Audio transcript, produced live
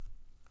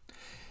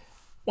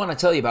Want to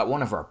tell you about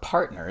one of our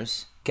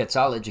partners,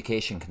 Quetzal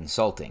Education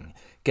Consulting.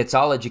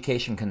 Quetzal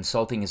Education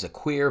Consulting is a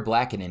queer,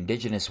 Black, and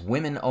Indigenous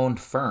women-owned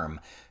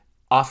firm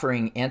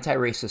offering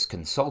anti-racist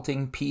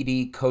consulting,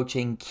 PD,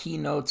 coaching,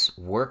 keynotes,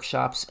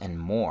 workshops, and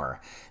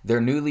more.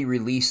 Their newly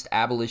released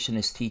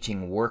Abolitionist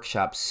Teaching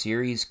Workshop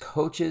series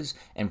coaches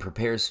and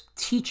prepares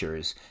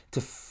teachers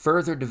to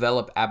further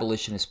develop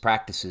abolitionist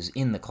practices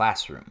in the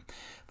classroom.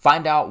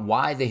 Find out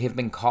why they have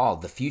been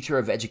called the future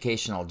of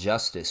educational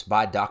justice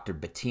by Dr.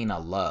 Bettina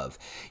Love.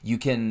 You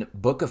can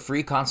book a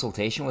free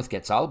consultation with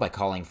Quetzal by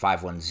calling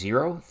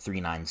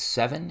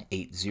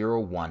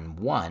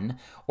 510-397-8011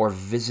 or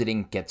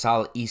visiting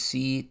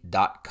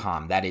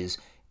quetzalec.com. That is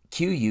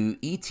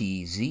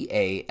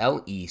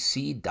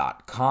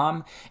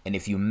quetzalec.com. And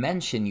if you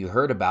mention you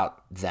heard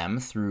about them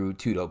through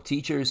Two Dope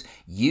Teachers,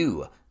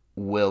 you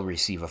will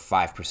receive a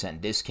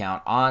 5%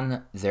 discount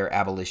on their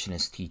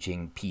Abolitionist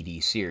Teaching PD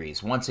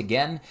series. Once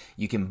again,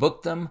 you can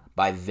book them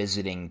by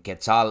visiting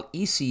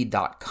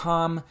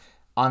quetzalec.com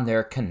on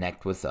their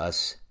Connect With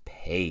Us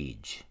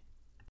page.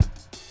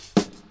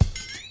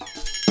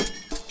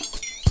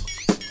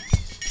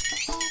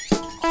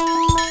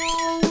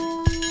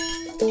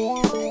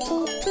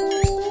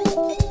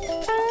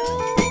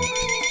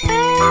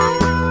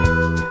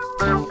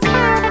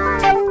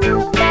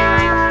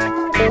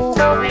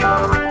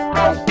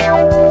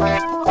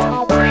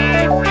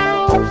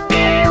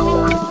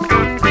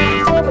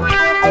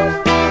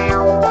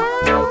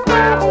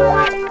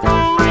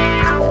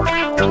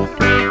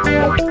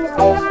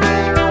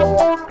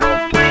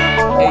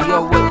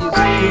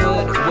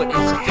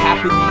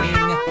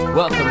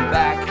 Welcome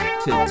back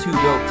to Two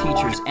Dope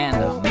Teachers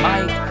and a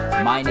Mic.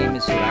 My name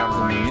is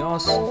Gerardo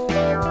Munoz,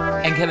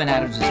 and Kevin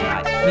Adams is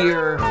not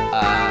here.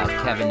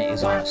 Kevin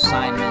is on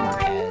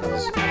assignment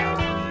as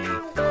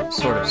we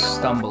sort of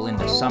stumble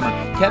into summer.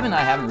 Kevin and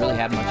I haven't really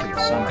had much of a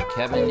summer.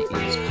 Kevin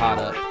is caught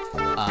up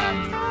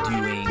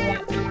doing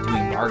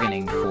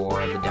bargaining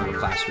for the Denver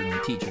Classroom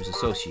Teachers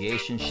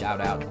Association. Shout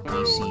out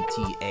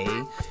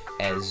DCTA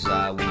as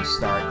we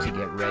start to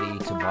get ready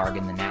to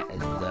bargain the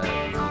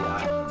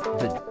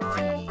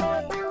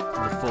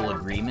full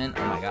agreement.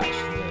 Oh my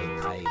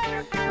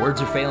gosh,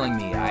 words are failing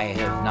me. I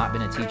have not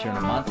been a teacher in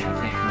a month. I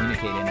can't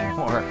communicate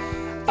anymore.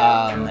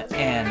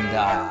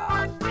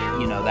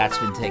 That's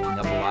been taking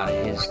up a lot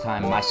of his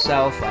time.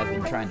 Myself, I've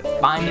been trying to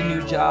find a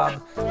new job.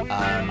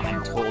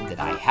 I'm told that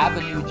I have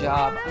a new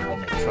job. I'm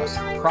going to trust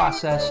the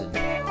process and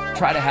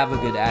try to have a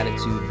good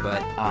attitude,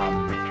 but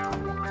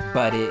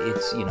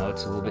it's a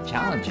little bit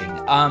challenging.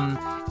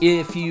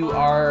 If you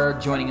are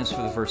joining us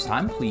for the first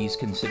time, please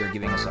consider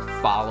giving us a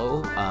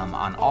follow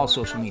on all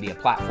social media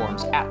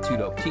platforms at Two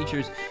Dope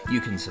Teachers.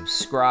 You can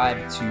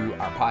subscribe to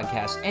our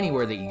podcast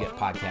anywhere that you get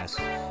podcasts,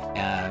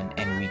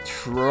 and we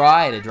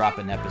try to drop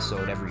an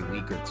episode every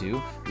week or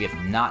two. We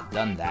have not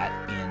done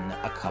that in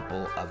a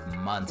couple of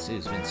months. It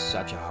has been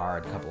such a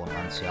hard couple of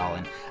months, y'all.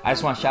 And I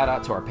just want to shout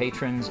out to our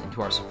patrons and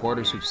to our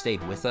supporters who've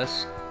stayed with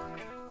us,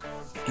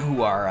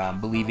 who are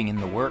believing in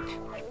the work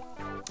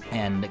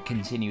and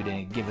continue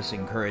to give us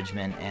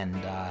encouragement and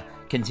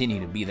continue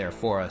to be there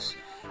for us.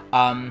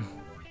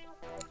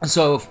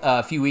 So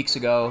a few weeks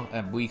ago,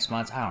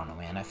 months, I don't know,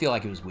 man. I feel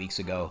like it was weeks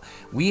ago.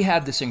 We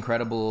had this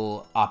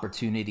incredible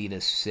opportunity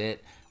to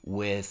sit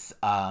with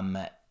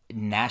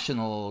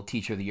National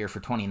Teacher of the Year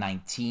for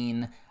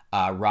 2019,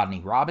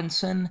 Rodney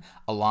Robinson,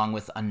 along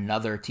with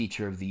another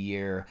Teacher of the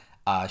Year,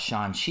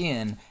 Shawn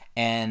Sheehan.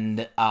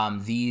 And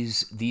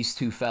these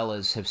two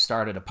fellas have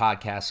started a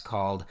podcast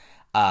called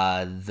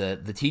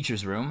the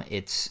Teachers Room.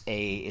 It's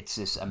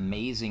this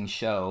amazing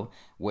show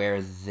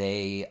where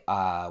they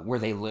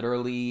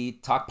literally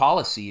talk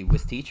policy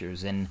with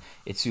teachers, and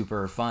it's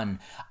super fun.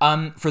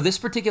 For this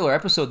particular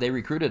episode, they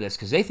recruited us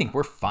because they think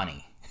we're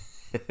funny.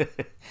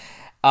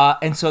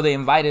 And so they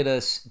invited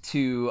us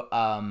to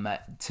come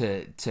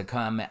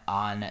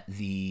on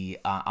the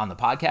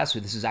podcast. So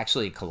this is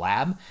actually a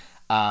collab.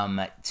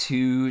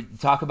 To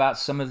talk about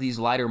some of these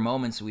lighter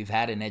moments we've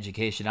had in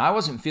education. Now, I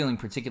wasn't feeling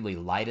particularly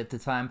light at the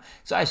time,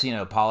 so I just,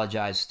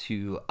 apologize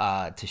to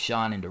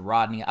Sean and to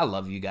Rodney. I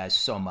love you guys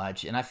so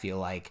much, and I feel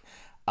like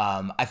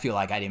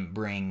I didn't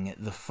bring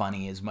the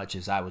funny as much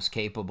as I was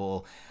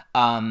capable.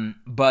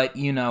 But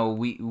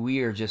we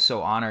are just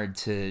so honored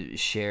to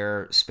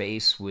share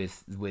space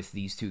with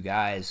these two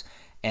guys.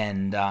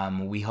 And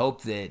we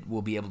hope that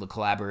we'll be able to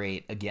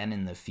collaborate again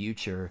in the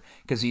future,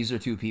 because these are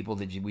two people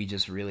that we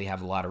just really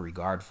have a lot of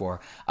regard for.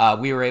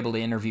 We were able to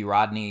interview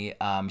Rodney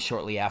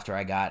shortly after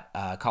I got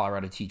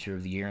Colorado Teacher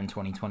of the Year in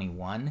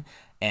 2021,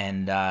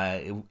 and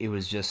it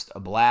was just a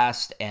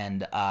blast.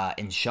 And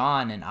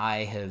Sean and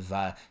I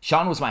have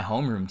Sean was my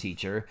homeroom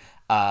teacher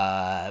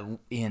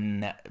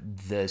in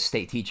the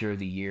State Teacher of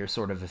the Year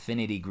sort of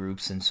affinity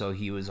groups, and so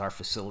he was our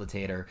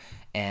facilitator,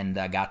 and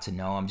I got to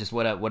know him. Just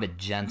what a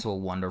gentle,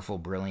 wonderful,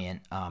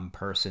 brilliant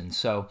person.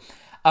 So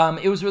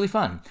it was really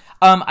fun.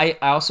 I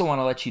also want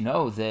to let you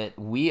know that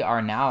we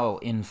are now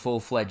in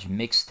full-fledged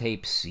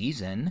mixtape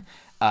season.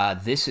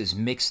 This is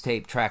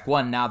mixtape track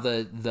 1. Now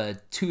the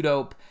Two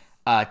Dope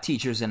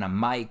Teachers and a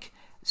Mic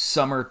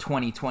Summer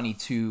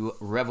 2022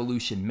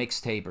 Revolution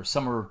Mixtape, or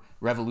Summer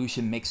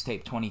Revolution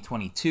Mixtape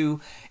 2022,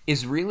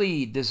 is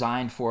really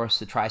designed for us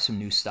to try some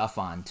new stuff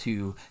on,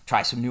 to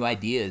try some new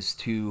ideas,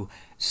 to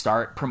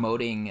start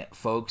promoting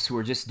folks who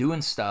are just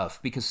doing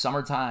stuff, because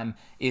summertime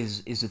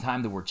is a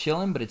time that we're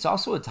chilling, but it's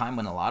also a time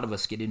when a lot of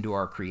us get into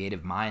our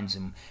creative minds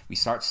and we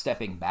start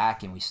stepping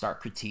back and we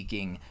start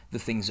critiquing the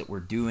things that we're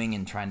doing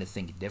and trying to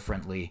think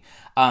differently.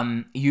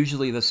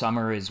 Usually the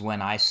summer is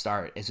when I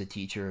start as a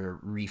teacher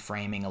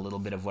reframing a little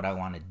bit of what I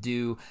want to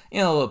do, a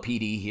little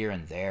PD here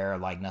and there,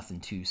 like nothing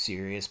too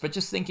serious, but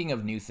just thinking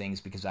of new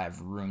things because I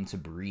have room to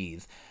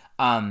breathe.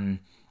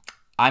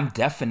 I'm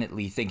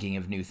definitely thinking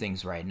of new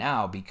things right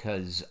now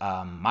because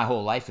my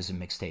whole life is a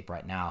mixtape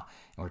right now,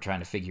 and we're trying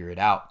to figure it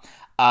out.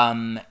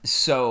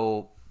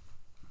 So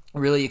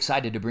really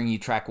excited to bring you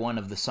track 1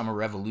 of the Summer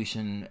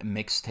Revolution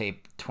Mixtape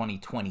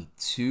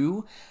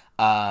 2022.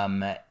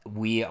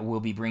 We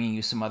will be bringing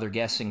you some other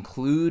guests,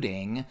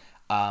 including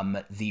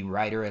the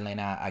writer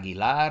Elena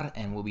Aguilar,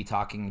 and we'll be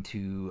talking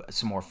to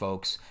some more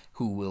folks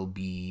who will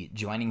be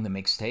joining the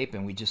mixtape,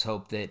 and we just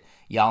hope that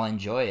y'all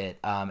enjoy it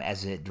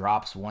as it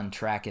drops one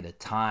track at a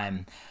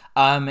time.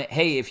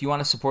 Hey, if you want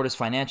to support us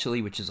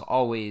financially, which is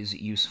always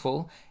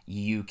useful,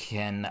 you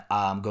can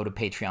go to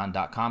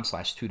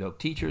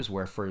patreon.com/2dopeteachers,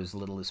 where for as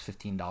little as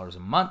 $15 a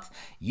month,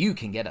 you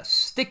can get a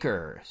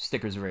sticker.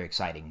 Stickers are very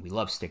exciting. We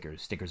love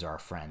stickers. Stickers are our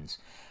friends.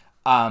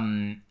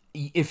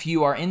 If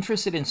you are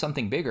interested in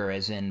something bigger,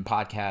 as in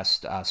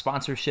podcast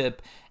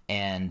sponsorship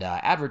and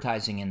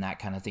advertising and that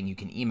kind of thing, you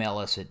can email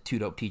us at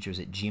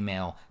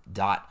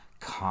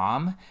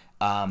 2dopeteachers@gmail.com.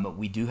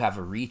 We do have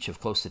a reach of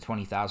close to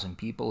 20,000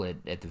 people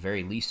at the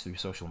very least through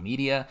social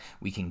media.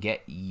 We can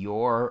get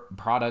your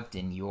product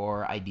and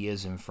your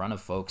ideas in front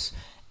of folks,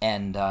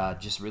 and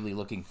just really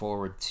looking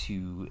forward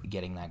to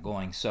getting that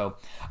going. So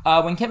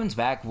when Kevin's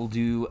back, we'll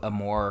do a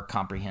more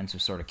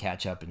comprehensive sort of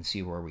catch up and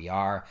see where we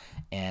are,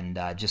 and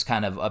just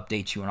kind of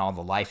update you on all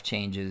the life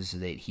changes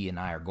that he and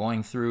I are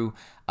going through,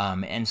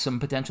 and some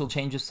potential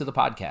changes to the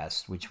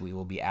podcast, which we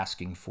will be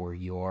asking for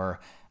your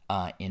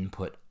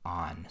input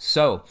on.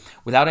 So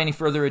without any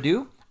further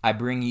ado, I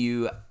bring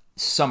you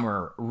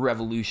Summer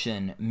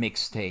Revolution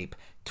Mixtape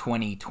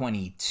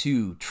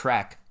 2022,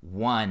 track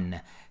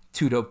 1.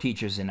 2 Dope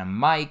Teachers and a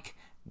Mic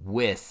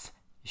with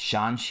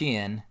Shawn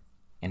Sheehan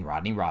and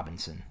Rodney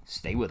Robinson.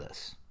 Stay with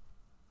us.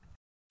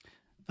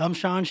 I'm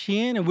Shawn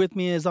Sheehan, and with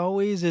me as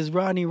always is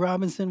Rodney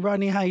Robinson.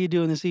 Rodney, how you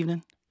doing this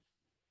evening?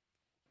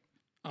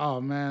 Oh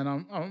man,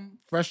 I'm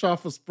fresh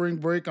off of spring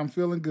break. I'm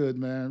feeling good,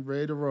 man.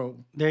 Ready to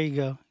roll. There you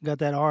go. Got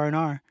that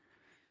R&R.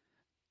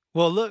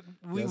 Well, look,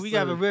 we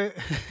got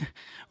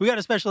we got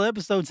a special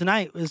episode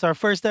tonight. It's our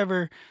first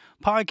ever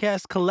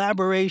podcast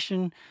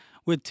collaboration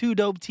with 2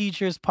 Dope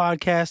Teachers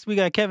podcast. We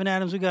got Kevin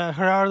Adams, we got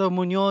Gerardo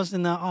Munoz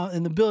in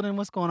the building.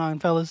 What's going on,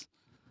 fellas?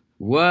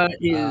 What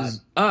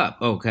is up?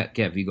 Oh,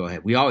 Kev, you go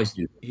ahead. We always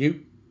do.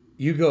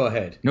 You go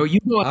ahead. No,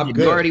 you go ahead.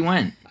 You already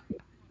went.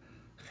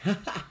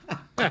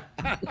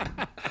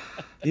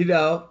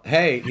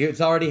 Hey,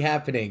 it's already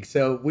happening.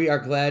 So we are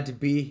glad to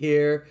be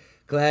here.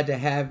 Glad to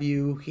have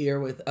you here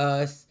with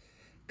us.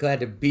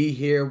 Glad to be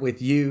here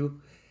with you.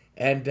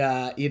 And,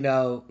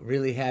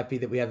 really happy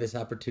that we have this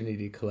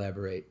opportunity to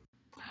collaborate.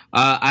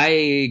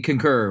 I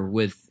concur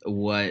with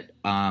what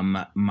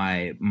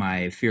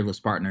my fearless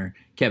partner,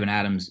 Kevin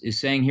Adams, is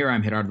saying here.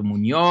 I'm Gerardo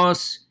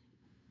Munoz,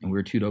 and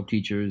we're 2 Dope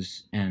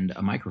Teachers and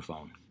a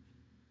microphone.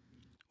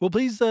 Well,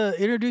 please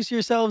introduce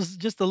yourselves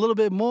just a little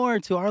bit more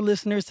to our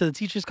listeners, to the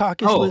Teachers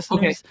Caucus listeners.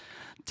 Okay.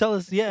 Tell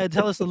us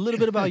a little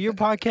bit about your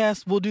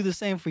podcast. We'll do the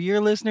same for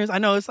your listeners. I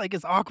know it's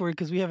awkward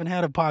because we haven't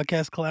had a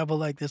podcast collabo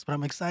like this, but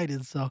I'm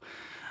excited. So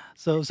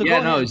go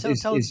ahead.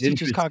 Tell the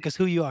Teachers Caucus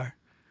who you are.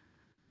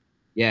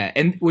 Yeah,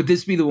 and would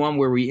this be the one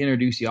where we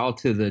introduce y'all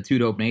to the 2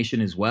 Dope Nation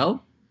as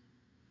well?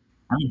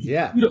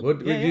 Yeah, we'll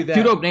do that.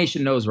 2 Dope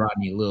Nation knows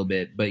Rodney a little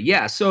bit, but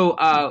yeah. So,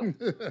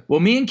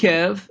 well, me and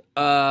Kev,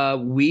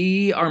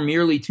 we are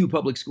merely 2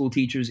 public school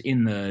teachers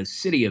in the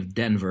city of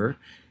Denver.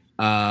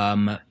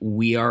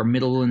 We are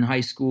middle and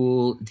high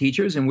school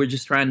teachers, and we're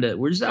just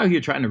out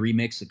here trying to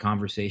remix the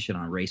conversation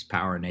on race,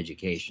 power, and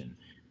education.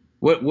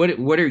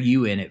 What are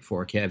you in it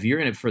for, Kev?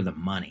 You're in it for the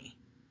money.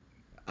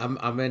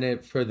 I'm in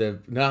it for the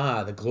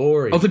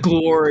glory. Oh, the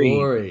glory.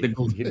 I'm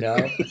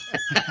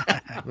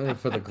in it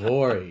for the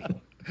glory.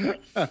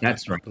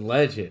 That's right. The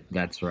legend.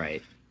 That's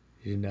right.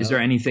 Is there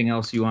anything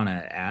else you want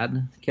to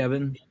add,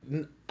 Kevin?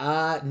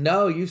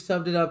 No, you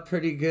summed it up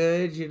pretty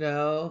good.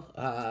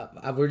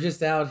 We're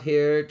just out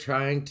here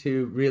trying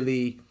to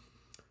really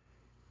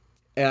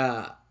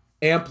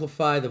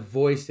amplify the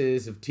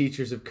voices of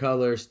teachers of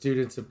color,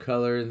 students of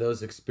color, and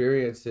those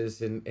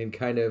experiences, and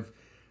kind of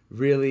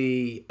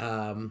really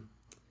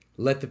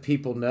let the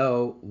people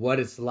know what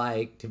it's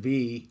like to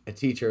be a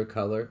teacher of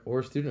color or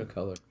a student of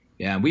color.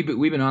 Yeah, we've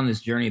been on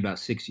this journey about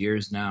 6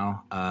 years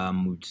now.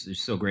 We're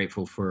so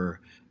grateful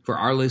for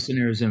our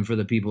listeners and for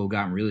the people who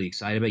gotten really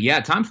excited. But yeah,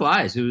 time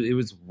flies. It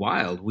was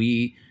wild.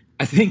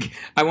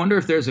 I wonder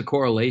if there's a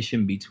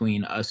correlation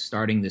between us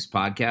starting this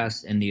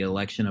podcast and the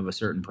election of a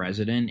certain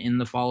president in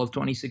the fall of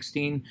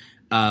 2016.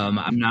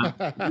 I'm not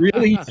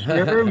really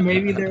sure.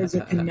 Maybe there's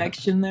a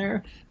connection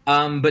there.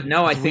 But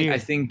no, I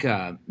think,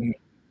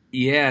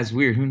 yeah, it's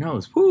weird. Who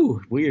knows?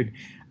 Whew, weird.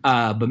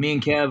 But me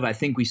and Kev, I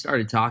think we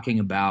started talking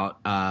about,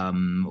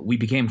 we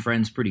became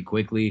friends pretty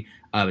quickly.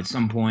 At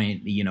some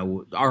point,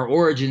 our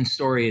origin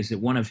story is that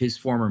one of his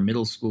former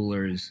middle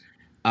schoolers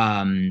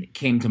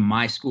came to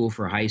my school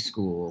for high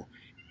school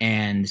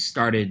and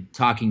started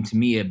talking to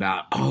me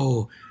about,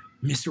 oh,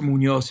 Mr.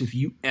 Munoz, if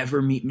you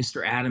ever meet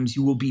Mr. Adams,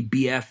 you will be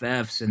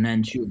BFFs. And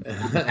then she would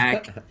come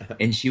back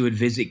and she would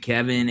visit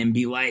Kevin and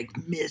be like,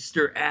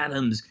 Mr.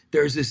 Adams,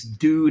 there's this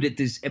dude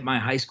at my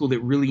high school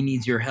that really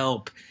needs your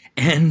help.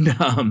 And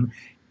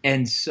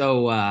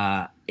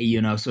so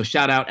so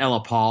shout out Ella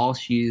Paul.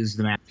 She's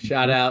the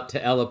shout out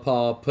to Ella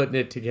Paul putting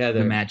it together.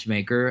 The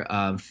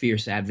matchmaker,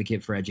 fierce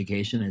advocate for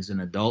education as an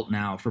adult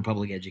now for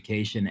public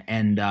education.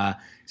 And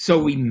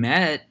so we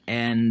met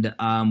and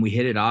we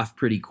hit it off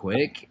pretty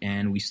quick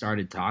and we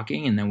started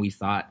talking and then we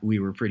thought we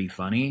were pretty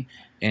funny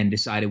and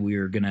decided we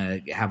were going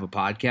to have a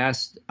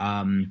podcast.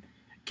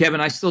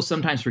 Kevin, I still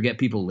sometimes forget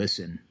people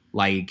listen.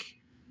 Like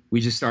we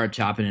just started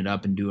chopping it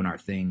up and doing our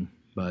thing,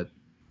 but...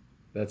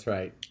 That's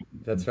right.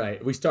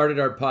 We started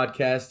our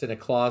podcast in a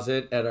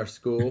closet at our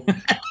school,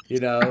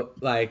 so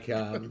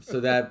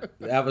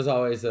that was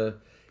always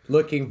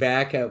looking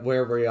back at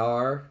where we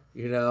are,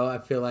 I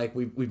feel like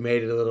we've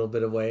made it a little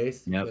bit of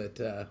ways. Yep, but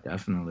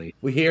definitely.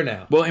 We're here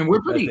now. Well, and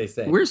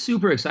we're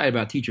super excited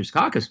about Teachers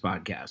Caucus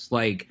Podcast.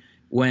 Like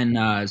when,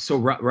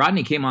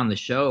 Rodney came on the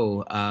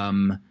show,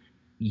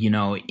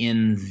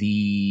 in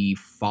the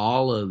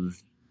fall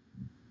of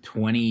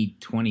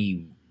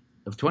 2020,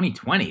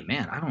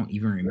 man, I don't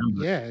even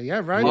remember.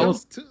 Yeah, right. That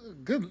was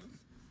good.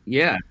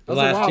 Yeah, the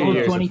last 2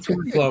 years.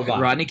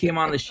 2020. Rodney came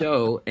on the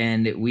show,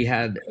 and we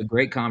had a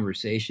great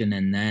conversation.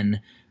 And then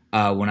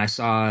when I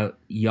saw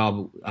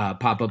y'all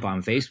pop up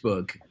on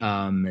Facebook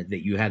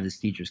that you had this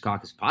Teachers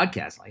Caucus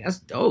podcast, like that's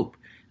dope.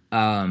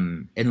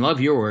 And love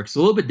your work. It's a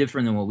little bit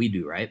different than what we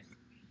do, right?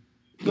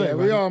 Yeah,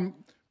 we're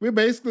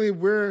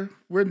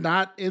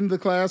not in the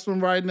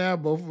classroom right now.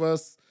 Both of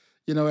us,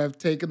 have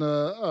taken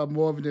a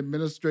more of an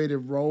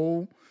administrative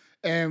role.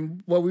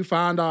 And what we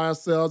found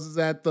ourselves is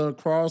at the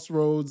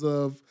crossroads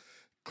of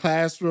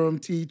classroom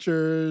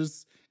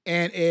teachers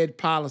and ed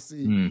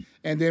policy.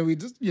 And then we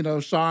just,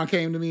 Shawn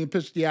came to me and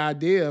pitched the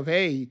idea of,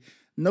 hey,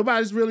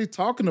 nobody's really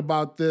talking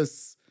about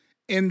this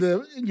in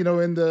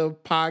the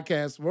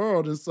podcast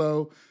world. And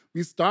so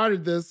we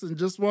started this and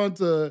just wanted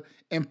to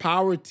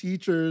empower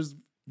teachers'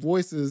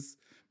 voices.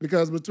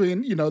 Because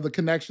between, the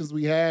connections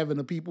we have and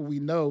the people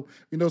we know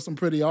some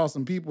pretty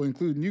awesome people,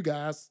 including you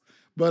guys.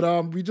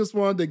 But we just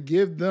wanted to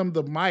give them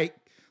the mic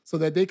so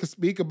that they could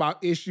speak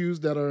about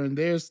issues that are in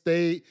their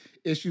state,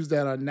 issues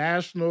that are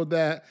national,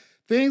 that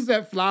things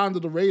that fly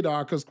under the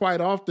radar. Because quite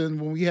often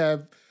when we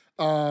have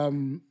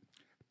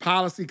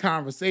policy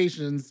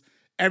conversations,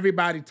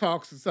 everybody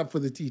talks except for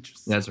the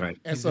teachers. That's right.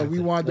 And so we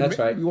wanted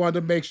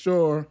to make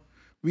sure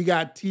we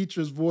got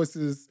teachers'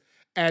 voices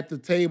at the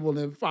table.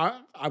 And if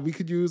we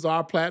could use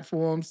our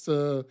platforms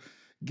to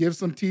give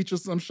some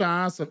teachers some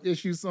shine, some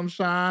issues some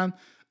shine.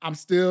 I'm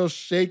still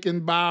shaken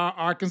by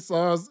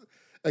Arkansas's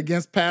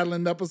against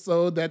paddling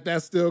episode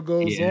that still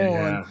goes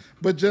on.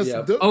 But just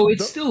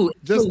it's still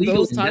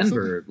legal in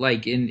Denver.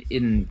 Like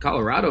in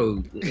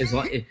Colorado,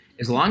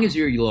 as long as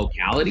your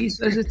locality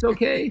says it's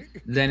okay,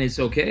 then it's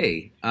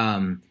okay.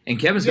 And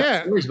Kevin's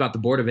got stories about the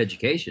Board of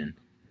Education.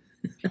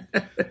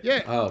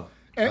 Yeah.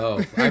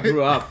 I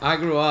grew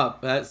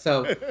up.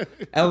 So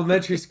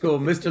elementary school,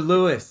 Mr.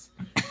 Lewis,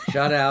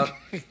 shout out.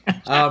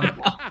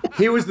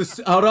 He was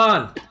hold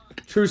on.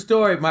 True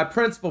story. My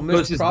principal,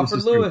 Mr.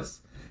 Crawford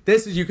Lewis.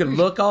 This is, you can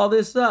look all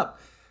this up.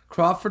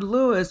 Crawford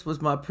Lewis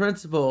was my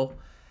principal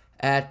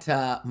at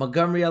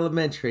Montgomery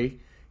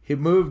Elementary. He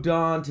moved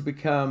on to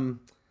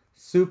become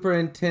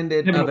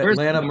superintendent of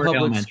Atlanta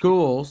Public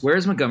Schools.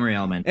 Where's Montgomery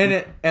Elementary?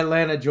 In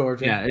Atlanta,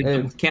 Georgia.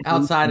 Yeah,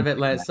 outside of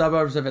Atlanta,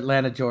 suburbs of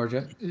Atlanta,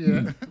 Georgia.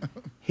 Yeah.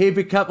 He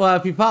becomes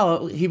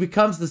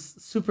the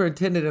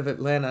superintendent of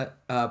Atlanta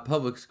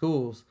Public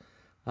Schools.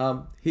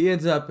 He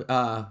ends up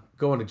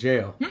going to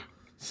jail.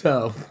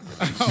 So,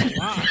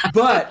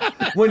 but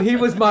when he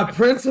was my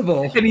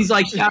principal, and he's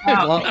like, shout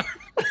out.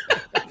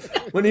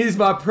 When he's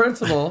my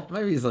principal,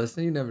 maybe he's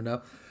listening. You never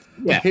know.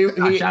 Yeah,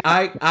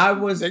 I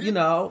was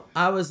a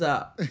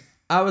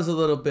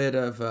little bit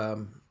of I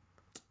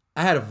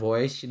had a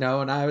voice,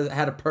 and I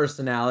had a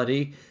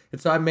personality,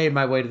 and so I made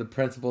my way to the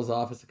principal's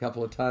office a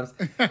couple of times.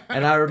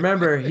 And I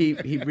remember he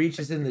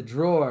reaches in the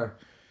drawer,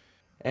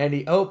 and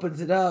he opens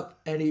it up,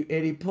 and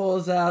he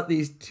pulls out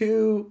these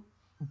two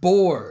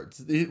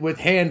boards with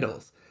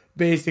handles,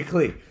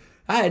 basically.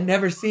 I had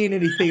never seen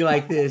anything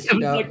like this,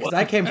 because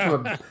I came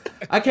from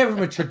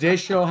a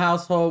traditional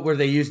household where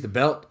they used the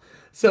belt.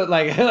 So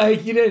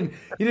like you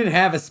didn't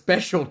have a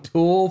special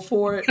tool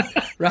for it,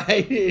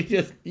 right?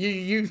 It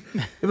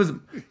was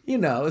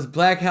a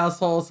black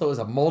household, so it was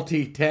a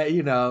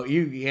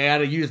you had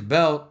to use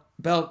belt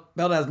Belt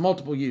has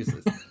multiple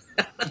uses.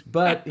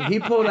 But he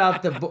pulled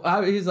out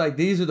he's like,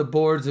 these are the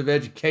boards of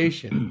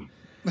education.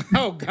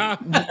 Oh,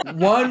 God.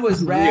 One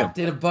was wrapped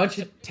in a bunch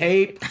of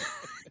tape,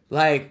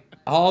 like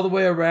all the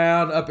way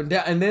around, up and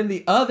down. And then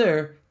the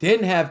other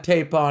didn't have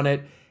tape on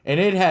it, and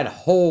it had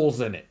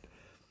holes in it.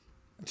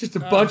 Just a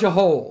bunch of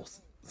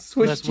holes.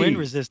 Swiss That's cheese. wind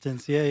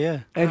resistance. Yeah.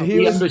 And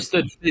he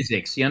understood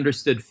physics.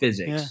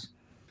 Yeah.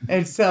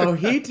 And so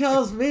he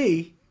tells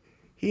me,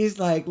 he's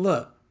like,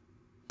 look,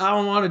 I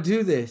don't want to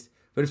do this.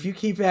 But if you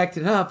keep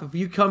acting up, if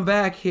you come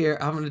back here,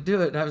 I'm going to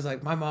do it. And I was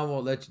like, my mom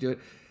won't let you do it.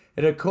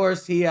 And of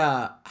course, he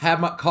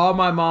called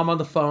my mom on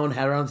the phone,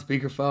 had her on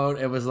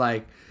speakerphone, and was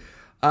like,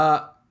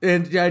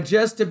 and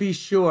just to be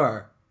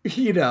sure,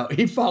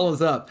 he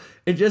follows up.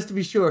 And just to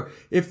be sure,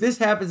 if this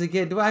happens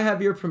again, do I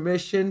have your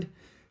permission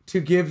to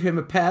give him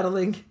a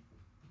paddling?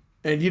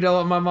 And you know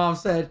what my mom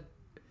said?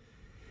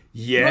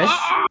 Yes.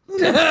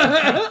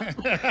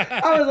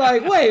 I was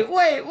like,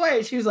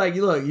 wait. She was like,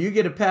 look, you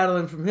get a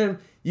paddling from him.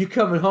 You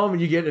coming home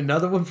and you get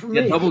another one from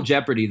me. Double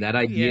jeopardy. That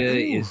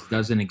idea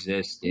doesn't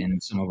exist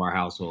in some of our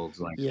households.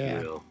 Like,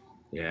 real.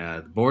 Yeah.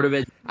 The Board of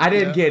Education. I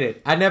didn't get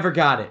it. I never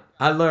got it.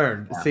 I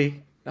learned. Yeah.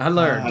 See, I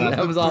learned.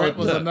 That was all it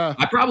was. Enough.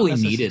 I probably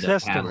needed a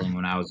paddling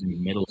when I was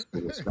in middle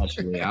school,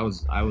 especially. I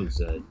was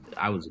a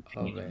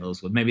teen in middle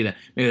school. Maybe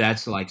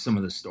that's like some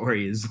of the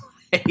stories.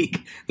 Like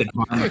the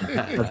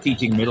karma of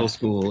teaching middle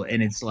school,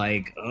 and it's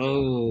like,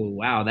 oh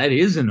wow, that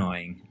is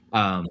annoying.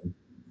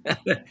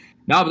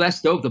 No, but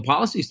that's dope. The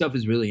policy stuff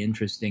is really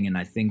interesting, and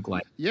I think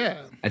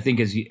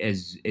as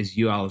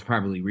you all have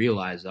probably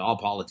realized, all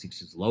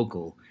politics is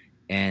local,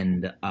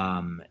 and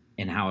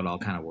how it all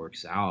kind of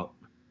works out.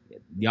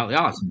 Y'all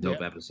have some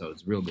dope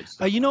episodes, real good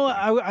stuff. You know what?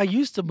 I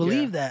used to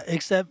believe that,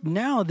 except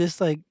now there's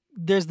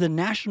the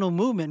national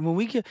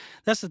movement.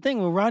 That's the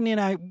thing. When Rodney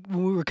and I,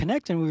 when we were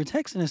connecting, we were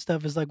texting and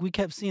stuff, is like we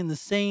kept seeing the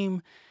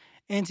same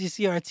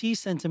anti-CRT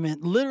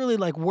sentiment, literally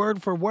like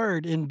word for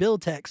word in bill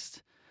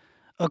text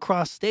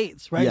across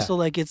states, right? Yeah. So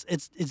like it's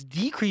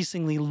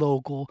decreasingly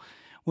local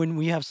when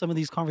we have some of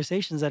these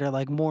conversations that are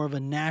like more of a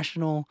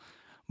national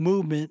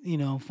movement,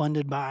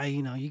 funded by,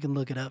 you can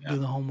look it up, do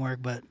the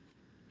homework, but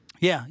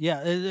yeah.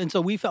 And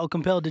so we felt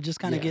compelled to just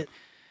kind of get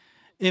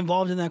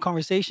involved in that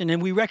conversation,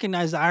 and we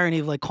recognize the irony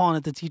of like calling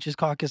it the Teachers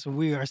Caucus when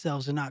we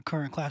ourselves are not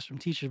current classroom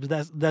teachers,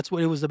 but that's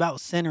what it was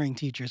about, centering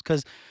teachers,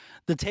 because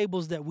the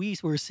tables that we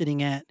were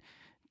sitting at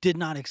did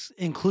not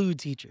include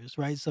teachers,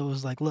 right? So it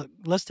was like, look,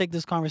 let's take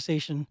this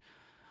conversation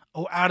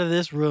out of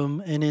this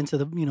room and into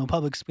the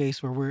public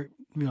space where we're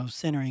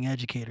centering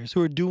educators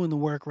who are doing the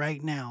work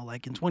right now,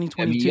 like in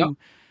 2022,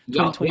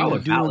 2020,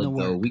 doing the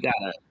work. Though.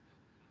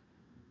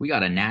 We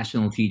got a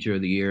national teacher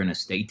of the year and a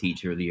state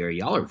teacher of the year.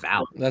 Y'all are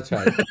valid. That's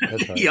right.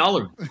 Y'all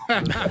are.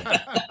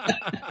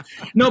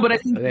 No, but I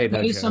think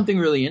that is something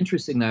really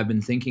interesting that I've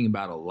been thinking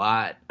about a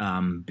lot,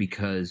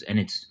 because, and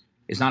it's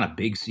not a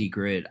big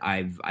secret.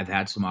 I've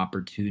had some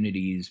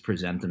opportunities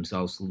present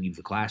themselves to leave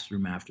the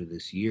classroom after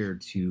this year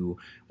to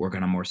work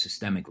on a more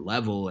systemic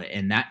level,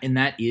 and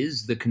that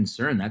is the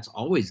concern. That's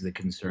always the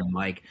concern.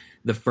 Like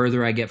the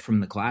further I get from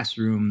the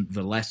classroom,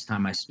 the less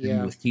time I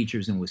spend with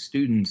teachers and with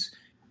students,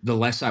 the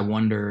less I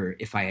wonder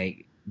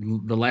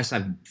the less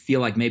I feel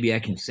like maybe I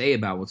can say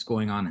about what's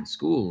going on in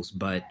schools.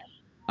 But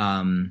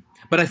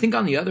I think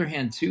on the other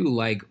hand too,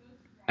 like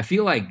I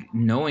feel like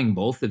knowing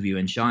both of you,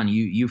 and Shawn,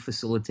 you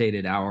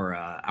facilitated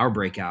our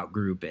breakout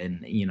group,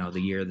 and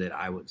the year that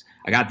I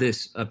got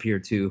this up here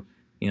too,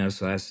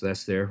 so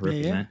that's there,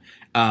 represent.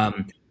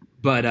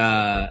 But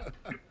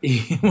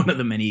one of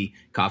the many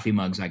coffee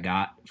mugs I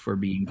got for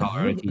being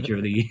Colorado Teacher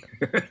of the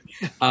Year.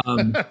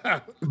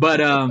 I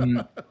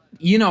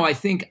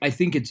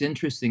think it's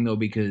interesting though,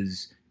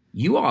 because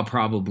you all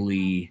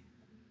probably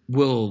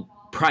will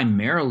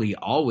primarily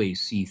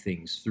always see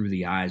things through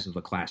the eyes of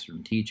a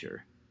classroom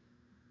teacher,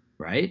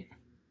 right?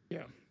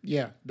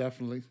 Yeah,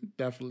 definitely.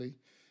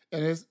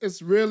 And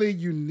it's really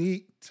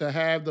unique to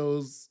have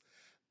those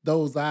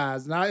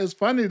eyes. Now, it's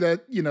funny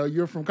that,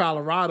 you're from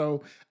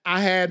Colorado.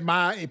 I had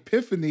my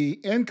epiphany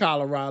in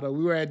Colorado.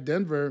 We were at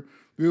Denver.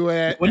 We were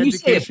at When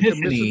Education you say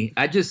epiphany,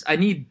 Commission. I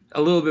need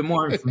a little bit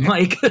more from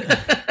Mike.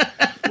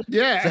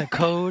 Yeah. Is that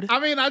code? I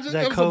mean, it was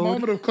a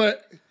moment of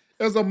clarity.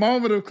 It was a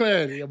moment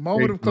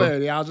of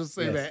clarity. I'll just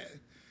say that.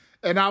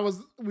 And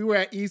we were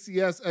at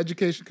ECS,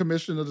 Education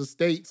Commission of the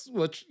States,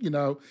 which,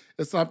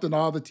 is something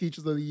all the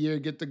teachers of the year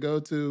get to go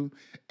to.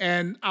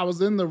 And I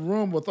was in the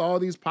room with all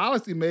these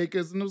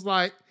policymakers, and it was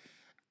like,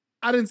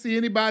 I didn't see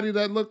anybody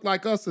that looked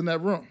like us in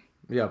that room.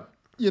 Yeah.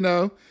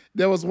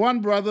 There was one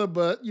brother,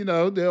 but,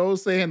 they're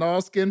always saying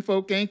all skin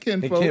folk ain't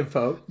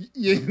kinfolk.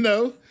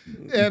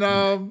 And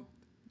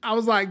I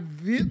was like,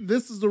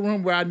 this is the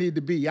room where I need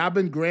to be. I've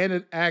been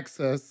granted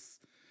access,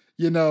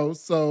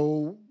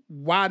 so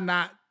why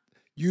not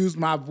use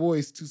my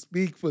voice to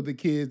speak for the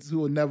kids who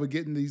will never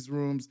get in these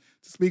rooms,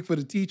 to speak for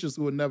the teachers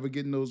who will never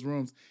get in those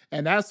rooms.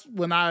 And that's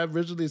when I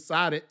originally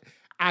decided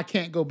I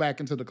can't go back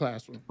into the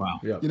classroom.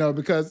 Wow. Yep.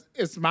 Because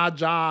it's my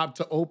job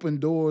to open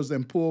doors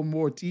and pull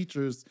more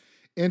teachers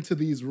into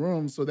these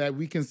rooms so that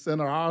we can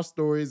center our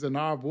stories and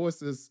our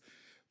voices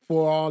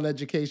for all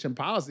education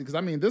policy. Because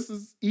I mean, this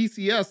is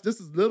ECS. This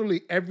is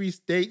literally every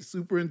state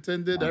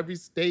superintendent, every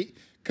state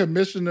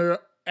commissioner,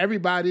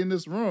 everybody in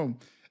this room.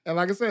 And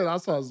like I said, I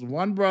saw this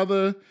one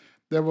brother.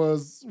 There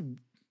was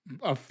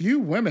a few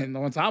women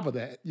on top of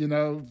that,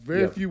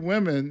 very few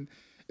women.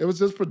 It was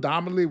just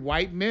predominantly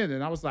white men.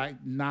 And I was like,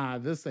 nah,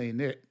 this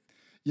ain't it.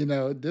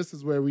 This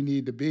is where we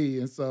need to be.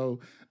 And so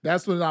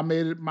that's when I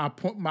made it my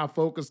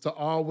focus to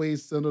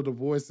always center the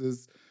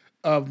voices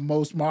of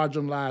most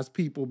marginalized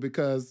people,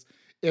 because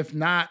if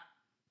not,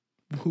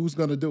 who's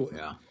going to do it?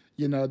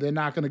 Yeah. They're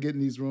not going to get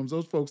in these rooms.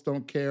 Those folks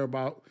don't care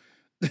about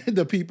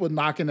the people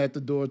knocking at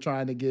the door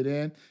trying to get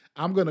in.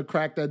 I'm going to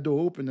crack that door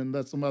open and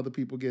let some other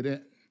people get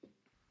in.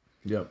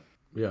 Yep.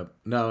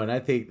 No, and I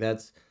think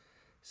that's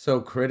so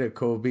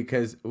critical,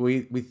 because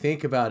we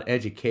think about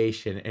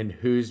education and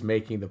who's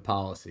making the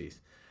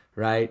policies,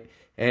 right?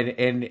 And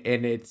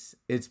it's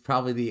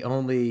probably the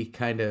only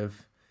kind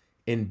of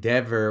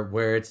endeavor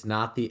where it's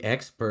not the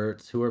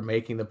experts who are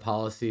making the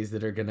policies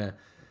that are going to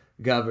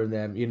govern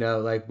them.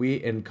 Like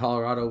in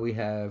Colorado, we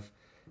have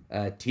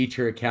a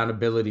teacher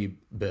accountability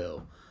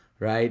bill,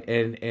 right?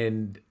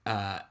 And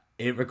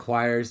it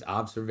requires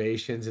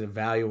observations and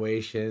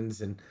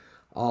evaluations and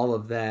all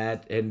of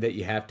that, and that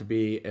you have to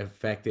be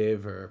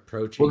effective or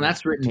approaching. Well,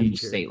 that's written in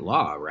state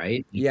law,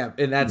 right? Yeah,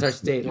 and that's our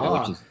state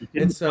law.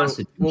 And so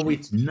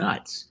it's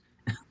nuts.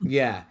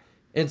 Yeah.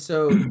 And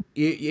so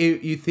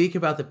you think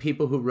about the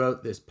people who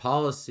wrote this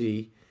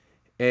policy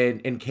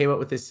and came up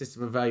with this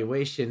system of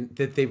evaluation,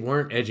 that they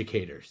weren't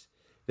educators,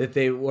 that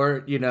they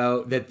weren't,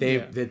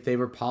 that they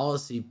were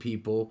policy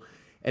people,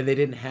 and they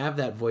didn't have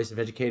that voice of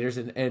educators.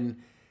 And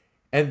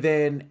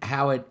then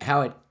how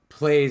it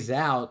plays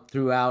out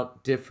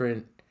throughout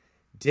different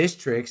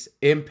districts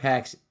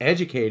impacts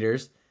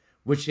educators,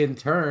 which in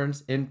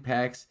turns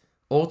impacts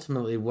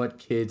ultimately what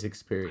kids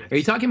experience. Are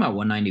you talking about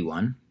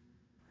 191?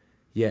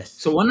 Yes.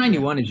 So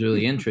 191 is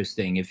really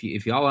interesting. If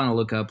y'all want to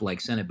look up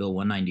like Senate Bill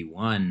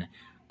 191,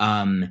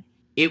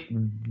 it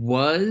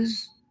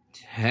was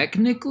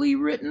technically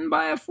written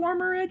by a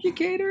former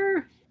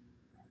educator.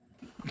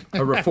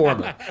 A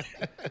reformer,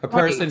 a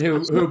person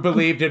who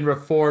believed in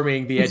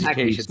reforming the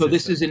education system. So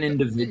this is an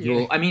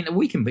individual. I mean,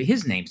 we can put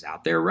his name's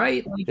out there,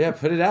 right? Yeah,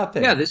 put it out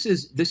there. Yeah, this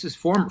is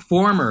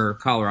former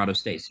Colorado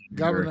State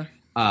Governor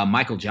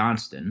Michael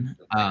Johnston,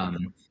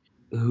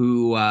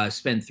 who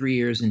spent 3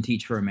 years in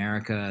Teach for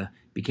America,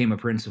 became a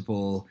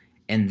principal,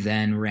 and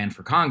then ran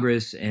for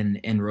Congress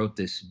and wrote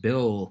this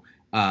bill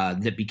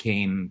that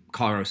became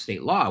Colorado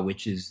state law,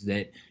 which is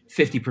that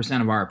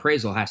 50% of our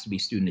appraisal has to be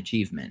student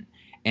achievement.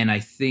 And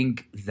I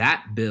think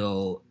that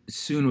bill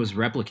soon was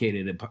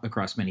replicated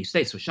across many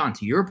states. So, Shawn,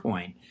 to your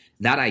point,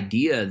 that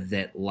idea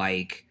that,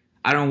 like,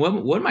 I don't know,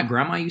 what my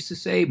grandma used to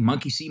say,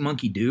 monkey see,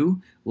 monkey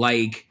do,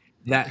 like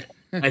that.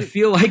 I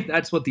feel like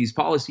that's what these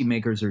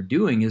policymakers are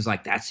doing, is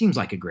like, that seems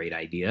like a great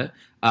idea,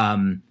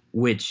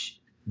 which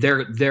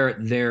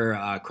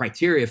their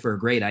criteria for a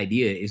great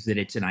idea is that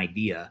it's an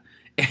idea.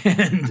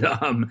 And,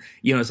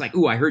 it's like,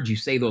 ooh, I heard you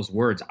say those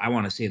words. I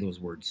want to say those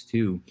words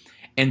too.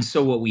 And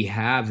so what we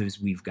have is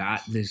we've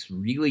got this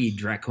really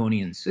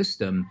draconian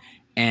system,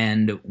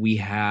 and we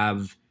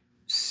have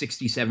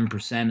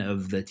 67%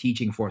 of the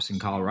teaching force in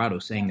Colorado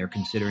saying they're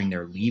considering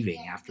they're leaving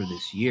after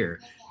this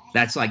year.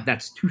 That's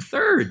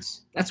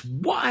 2/3. That's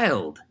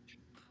wild.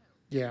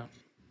 Yeah.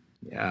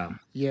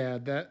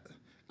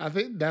 I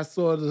think that's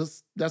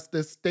that's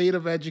the state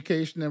of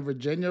education in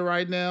Virginia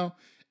right now.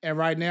 And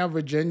right now,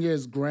 Virginia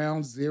is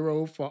ground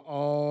zero for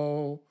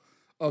all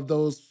of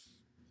those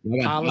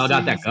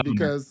policies,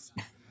 because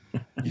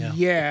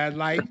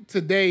like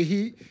today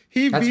he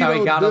that's how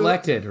he got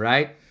elected,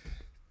 right?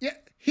 Yeah,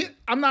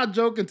 I'm not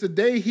joking.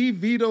 Today he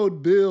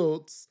vetoed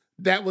bills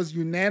that was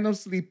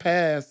unanimously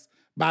passed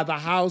by the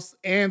House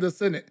and the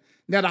Senate.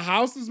 Now the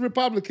House is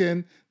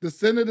Republican, the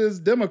Senate is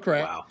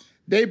Democrat. Wow.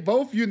 They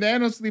both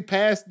unanimously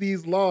passed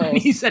these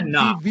laws. He said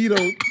no.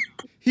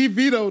 He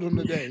vetoed them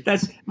today.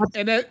 That's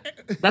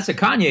a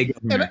Kanye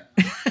government.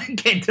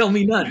 Can't tell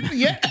me none.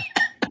 Yeah.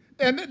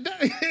 And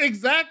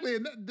exactly.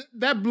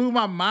 That blew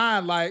my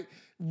mind. Like,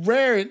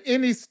 rare in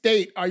any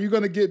state are you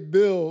going to get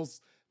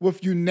bills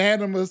with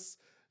unanimous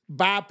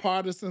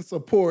bipartisan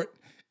support,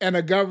 and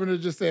a governor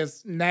just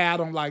says, nah, I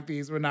don't like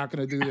these. We're not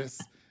going to do this.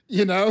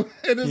 And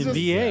it's just,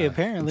 VA,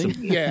 apparently.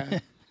 Yeah.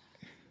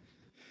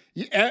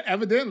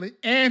 Evidently.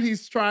 And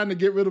he's trying to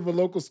get rid of a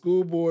local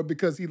school board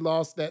because he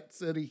lost that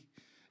city.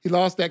 He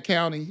lost that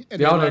county.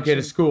 Y'all don't get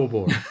a school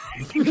board.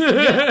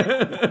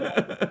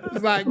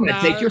 It's like,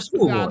 take your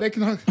school board. They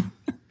can.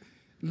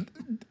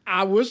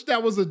 I wish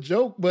that was a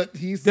joke, but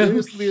he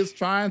seriously is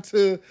trying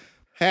to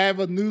have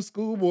a new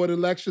school board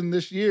election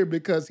this year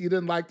because he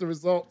didn't like the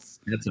results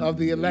of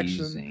the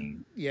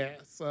election. Yeah,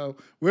 so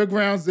we're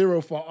ground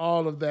zero for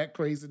all of that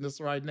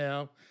craziness right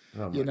now.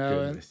 Oh my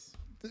goodness.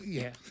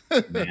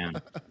 Man.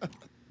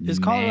 Is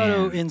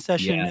Colorado in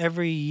session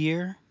every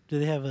year? Do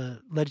they have a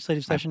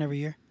legislative session every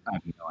year? I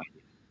have no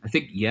idea. I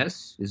think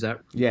yes. Is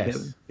that Yes?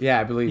 Kevin? Yeah,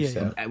 I believe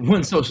so.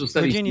 One social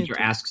studies Virginia teacher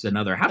asks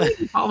another, "How do we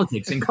do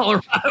politics in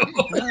Colorado?"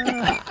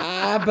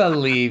 I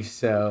believe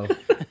so.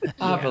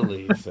 I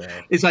believe so.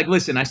 It's like,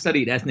 listen, I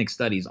studied ethnic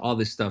studies. All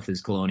this stuff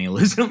is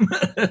colonialism,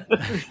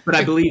 but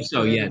I believe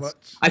so. Yes,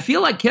 I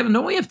feel like Kevin.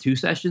 Don't we have 2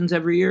 sessions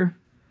every year?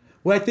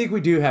 Well, I think we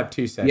do have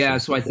 2 sessions. Yeah,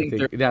 so I think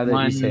they're now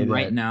that you say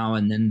right that. now,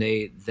 and then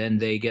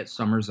they get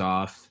summers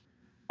off,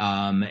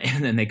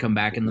 and then they come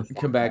back in the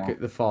fall, at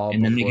the fall,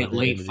 and then they before get the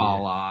late end of the fall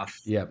year.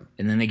 off. Yep.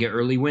 And then they get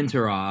early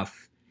winter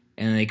off,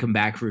 and then they come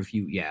back for a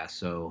few. Yeah,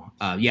 so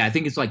I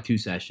think it's like 2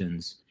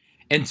 sessions.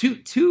 And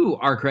to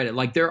our credit,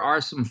 like there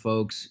are some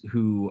folks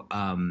who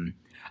I'm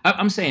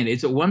saying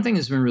it's one thing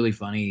that's been really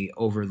funny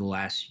over the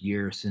last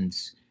year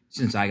since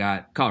I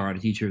got Colorado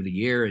Teacher of the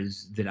Year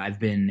is that I've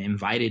been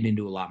invited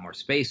into a lot more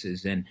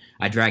spaces, and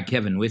I drag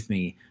Kevin with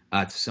me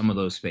to some of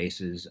those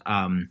spaces.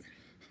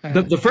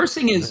 The first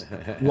thing is,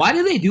 why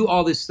do they do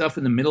all this stuff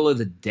in the middle of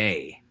the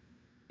day?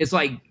 It's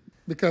like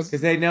because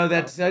they know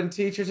that some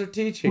teachers are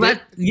teaching.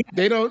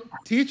 They don't.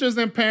 Teachers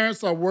and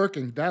parents are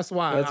working. That's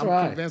why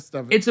I'm convinced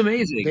of it. It's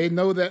amazing. They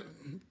know that.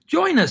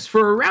 Join us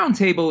for a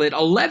roundtable at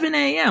 11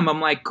 a.m. I'm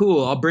like,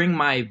 cool. I'll bring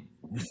my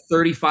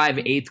 35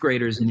 8th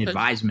graders in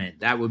advisement.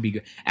 That would be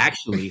good.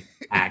 Actually,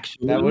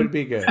 that would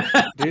be good.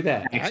 Do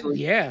that. Actually,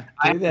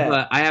 do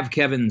that. I have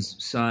Kevin's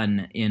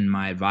son in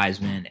my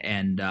advisement,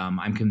 and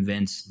I'm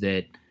convinced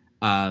that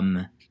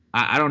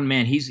I don't.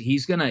 Man,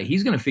 he's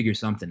gonna figure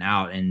something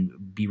out and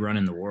be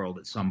running the world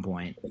at some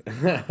point.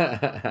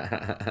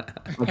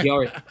 Okay,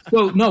 all right.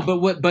 So no,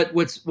 but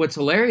what's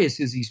hilarious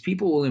is these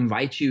people will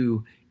invite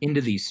you into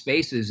these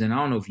spaces, and I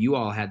don't know if you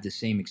all had the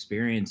same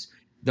experience.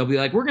 They'll be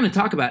like, "We're going to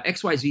talk about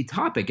XYZ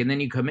topic," and then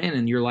you come in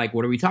and you're like,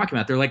 "What are we talking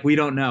about?" They're like, "We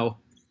don't know."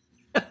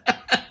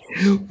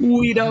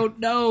 We don't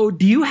know.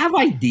 Do you have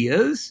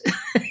ideas?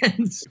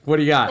 What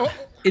do you got?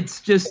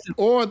 It's just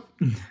or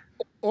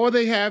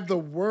they have the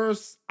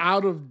worst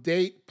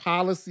out-of-date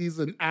policies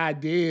and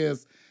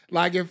ideas.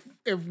 Like if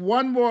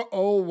one more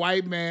old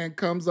white man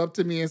comes up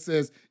to me and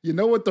says, "You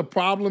know what the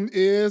problem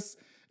is?"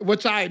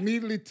 which I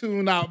immediately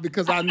tune out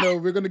because I know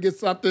we're going to get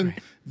something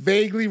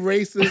vaguely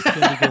racist,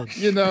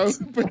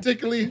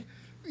 particularly,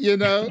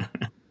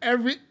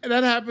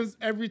 that happens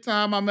every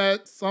time I'm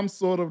at some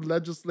sort of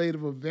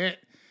legislative event,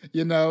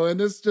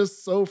 and it's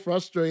just so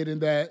frustrating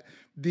that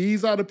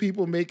these are the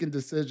people making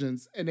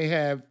decisions and they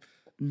have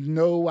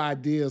no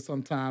idea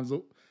sometimes.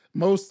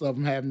 Most of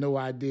them have no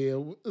idea.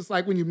 It's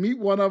like when you meet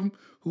one of them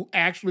who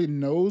actually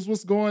knows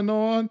what's going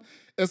on,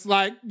 it's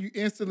like you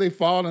instantly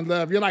fall in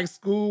love. You're like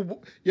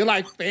you're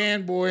like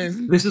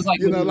fanboys. This is like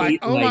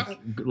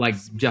like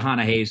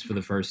Johanna Hayes for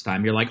the first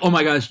time. You're like, oh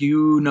my gosh,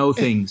 you know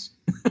things.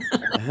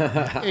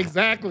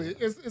 Exactly.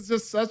 It's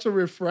just such a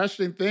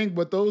refreshing thing,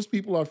 but those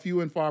people are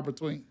few and far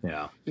between.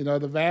 Yeah.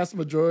 The vast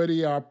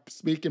majority are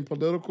speaking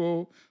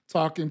political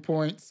talking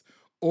points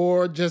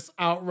or just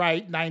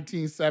outright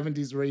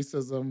 1970s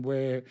racism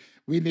where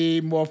we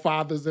need more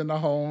fathers in the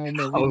home and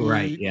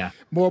we need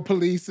more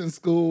police in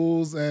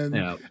schools. And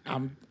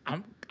I'm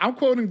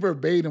quoting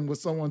verbatim what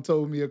someone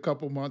told me a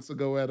couple months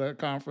ago at a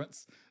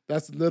conference.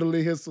 That's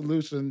literally his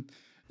solution,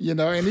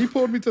 and he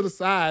pulled me to the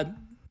side.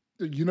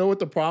 You know what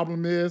the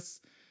problem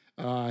is?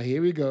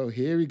 Here we go.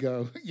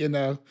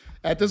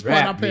 At this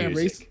point, I'm playing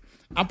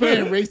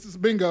racist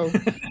bingo.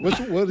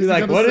 What is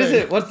like, what is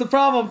it? What's the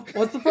problem?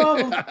 What's the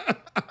problem?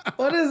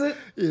 What is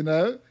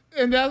it?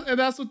 And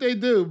that's what they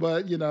do.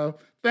 But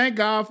thank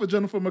God for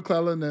Jennifer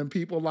McClellan and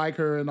people like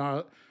her in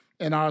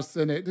our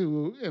Senate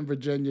in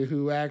Virginia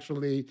who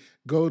actually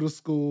go to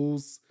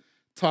schools,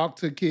 talk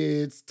to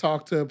kids,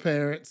 talk to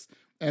parents,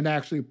 and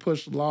actually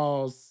push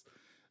laws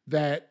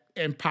that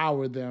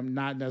empower them,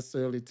 not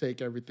necessarily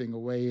take everything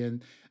away.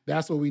 And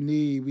that's what we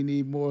need. We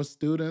need more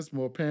students,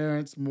 more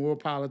parents, more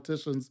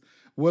politicians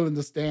willing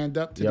to stand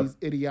up to these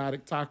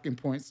idiotic talking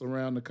points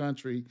around the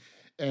country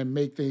and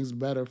make things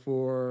better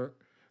for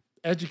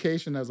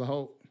education as a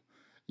whole,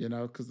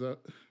 because,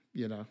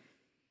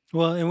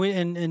 Well,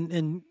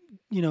 and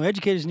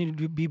educators need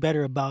to be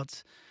better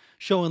about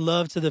showing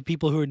love to the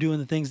people who are doing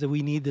the things that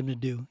we need them to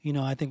do.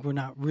 I think we're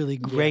not really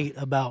great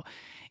about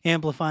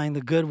amplifying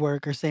the good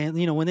work or saying,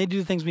 when they do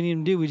the things we need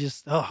them to do, we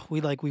just,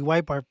 we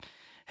wipe our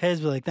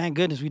heads. We're like, thank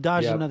goodness we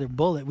dodged another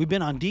bullet. We've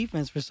been on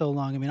defense for so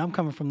long. I mean, I'm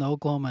coming from the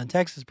Oklahoma and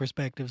Texas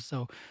perspective,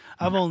 so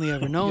I've only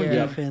ever known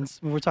defense.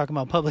 When we're talking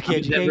about public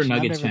education,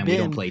 I've never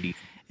been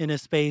in a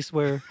space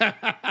where...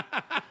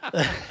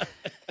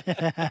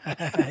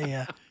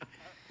 yeah.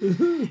 You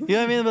know what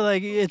I mean?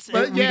 But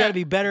we got to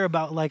be better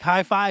about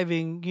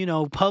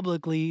high-fiving,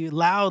 publicly,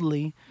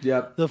 loudly,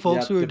 the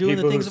folks who are doing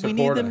the things that we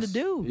need them to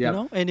do.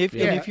 And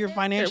if you're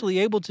financially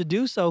able to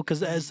do so,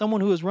 because as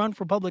someone who has run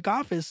for public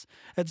office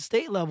at the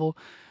state level,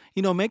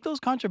 make those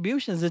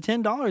contributions. The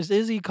 $10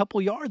 is a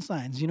couple yard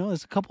signs.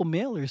 It's a couple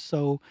mailers.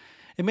 So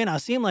it may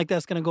not seem like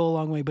that's going to go a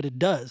long way, but it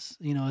does.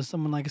 As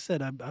someone, like I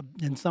said,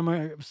 in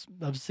summer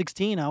of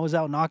 16, I was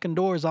out knocking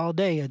doors all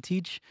day. I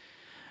teach.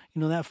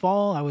 that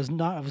fall, I was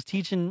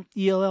teaching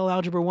ELL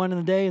Algebra 1 in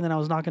the day, and then I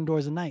was knocking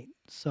doors at night.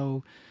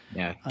 So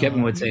yeah,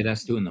 Kevin would say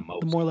that's doing the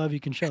most. The more love you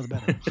can show, the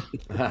better.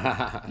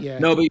 Yeah.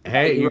 No, but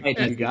Hey, you're right.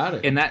 you got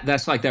it. And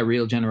that's like that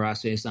real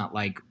generosity. It's not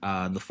like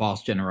the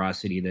false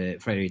generosity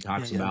that Freddie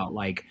talks about.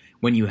 Like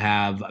when you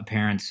have a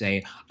parent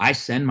say, "I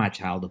send my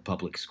child to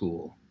public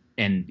school,"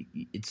 and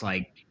it's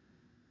like,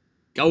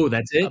 "Oh,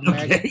 that's it.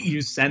 Okay,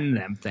 you send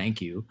them.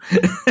 Thank you,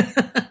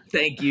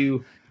 thank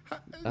you."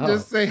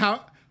 Just say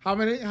how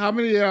many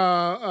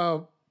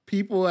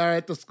people are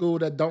at the school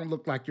that don't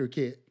look like your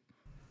kid.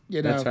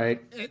 That's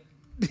right.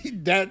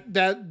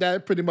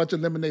 That pretty much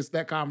eliminates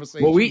that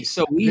conversation. Well,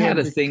 we had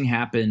a thing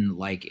happen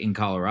like in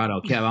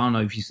Colorado. Kev, I don't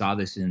know if you saw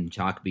this in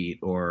Chalkbeat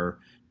or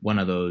one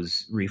of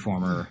those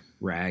reformer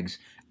rags.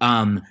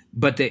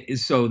 But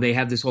they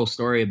had this whole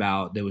story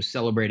about they was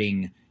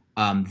celebrating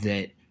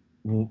that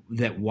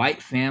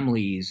white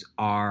families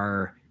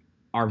are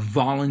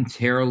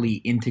voluntarily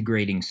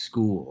integrating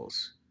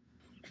schools.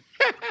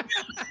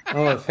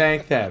 Oh,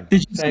 thank them.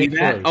 Did you see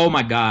that? Oh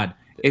my God.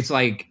 It's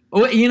like,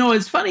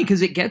 it's funny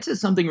because it gets at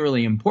something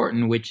really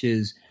important, which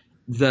is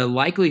the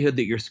likelihood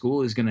that your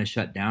school is going to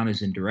shut down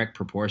is in direct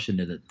proportion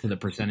to the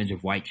percentage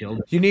of white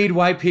children. You need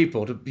white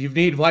people to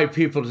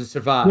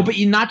survive. Well, but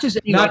not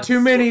too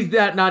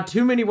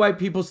many white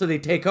people so they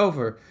take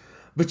over,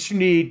 but you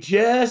need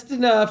just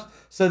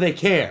enough so they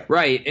care.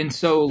 Right. And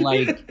so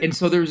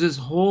there's this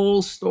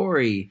whole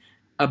story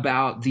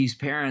about these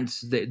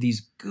parents,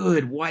 these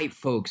good white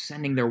folks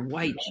sending their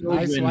white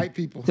children nice white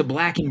people to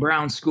black and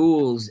brown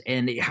schools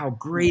and how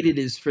great it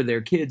is for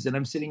their kids. And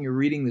I'm sitting here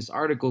reading this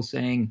article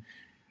saying,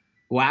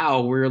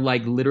 wow, we're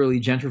like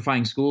literally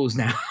gentrifying schools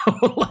now.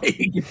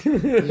 Gentrify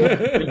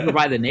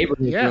the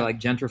neighborhood. They're like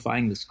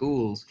gentrifying the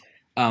schools.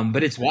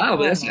 But it's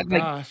wild. That's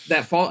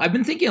that fall. I've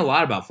been thinking a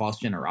lot about false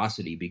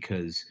generosity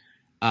because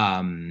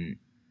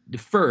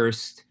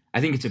first, I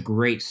think it's a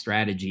great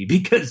strategy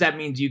because that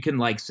means you can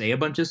like say a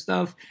bunch of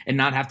stuff and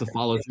not have to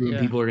follow through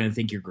and people are going to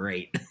think you're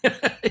great.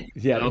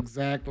 Yeah,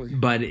 exactly.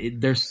 But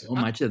there's so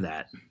much of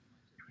that.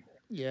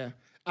 Yeah.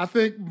 I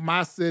think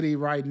my city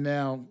right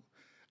now,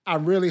 I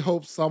really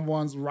hope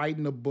someone's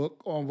writing a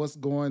book on what's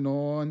going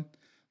on.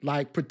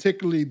 Like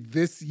particularly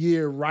this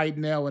year right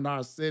now in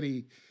our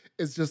city,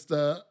 it's just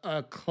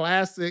a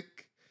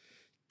classic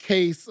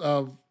case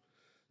of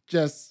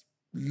just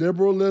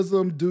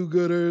liberalism,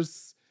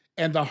 do-gooders,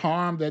 and the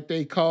harm that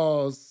they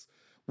cause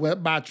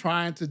by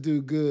trying to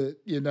do good,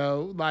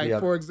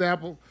 For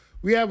example,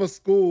 we have a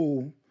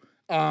school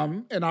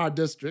in our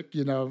district,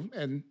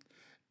 and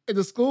in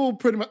the school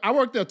pretty much, I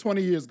worked there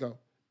 20 years ago.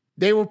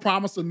 They were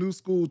promised a new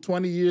school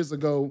 20 years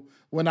ago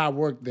when I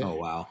worked there. Oh,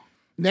 wow.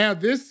 Now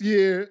this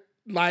year,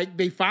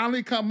 they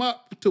finally come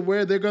up to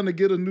where they're going to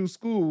get a new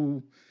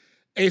school.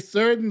 A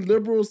certain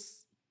liberal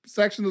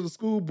section of the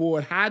school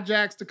board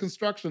hijacks the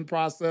construction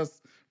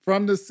process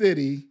from the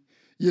city,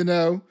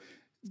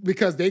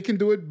 because they can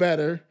do it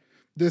better.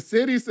 The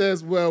city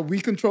says, well, we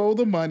control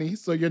the money,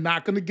 so you're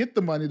not going to get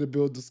the money to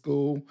build the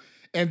school.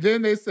 And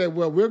then they said,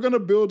 well, we're going to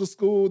build a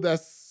school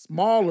that's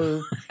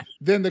smaller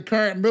than the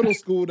current middle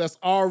school that's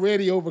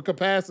already over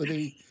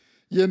capacity,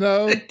 And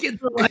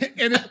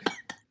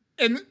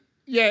in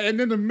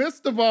the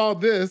midst of all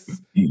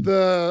this,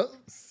 the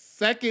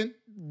second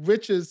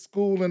richest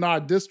school in our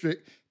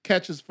district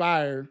catches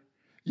fire,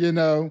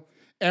 and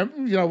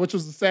which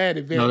was a sad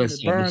event.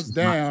 It burns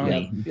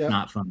down.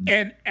 Not funny.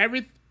 And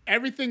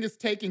everything is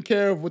taken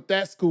care of with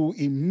that school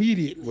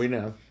immediately. We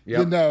know.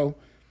 Yep.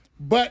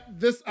 But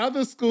this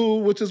other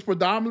school, which is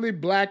predominantly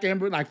black and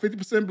like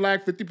 50%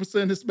 black,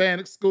 50%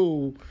 Hispanic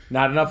school,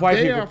 not enough white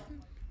people. They are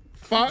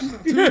fought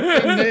tooth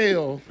and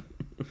nail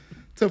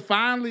to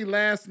finally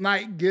last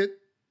night get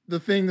the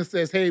thing that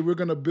says, hey, we're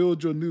going to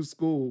build your new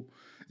school,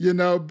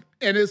 and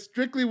it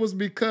strictly was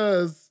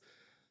because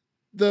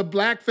the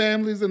black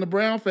families and the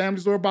brown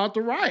families were about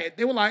to riot.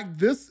 They were like,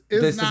 this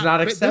is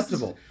not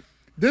acceptable.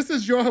 This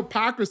is your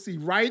hypocrisy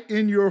right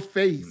in your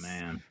face.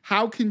 Man.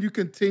 How can you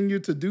continue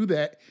to do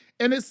that?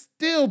 And it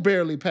still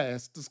barely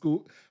passed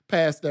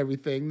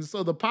everything.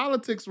 So the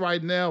politics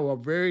right now are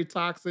very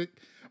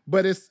toxic,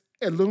 but it's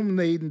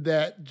illuminating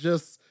that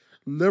just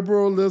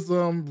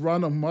liberalism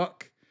run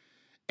amok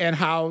and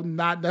how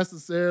not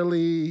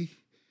necessarily...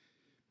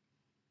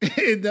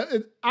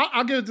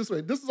 I'll give it this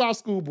way. This is our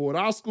school board.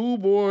 Our school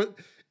board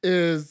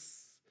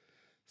is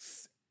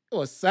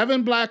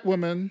 7 black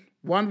women,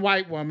 1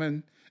 white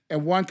woman,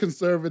 and 1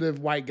 conservative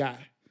white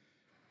guy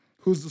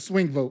who's the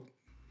swing vote.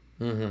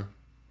 Mm-hmm.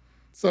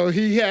 So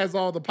he has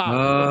all the power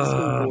on the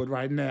school board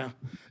right now,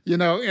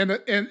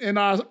 in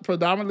our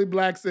predominantly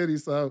black city.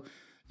 So,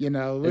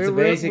 it's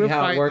amazing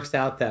how it works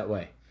out that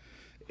way.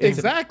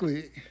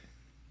 Exactly.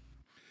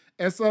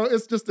 And so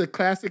it's just a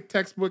classic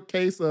textbook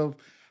case of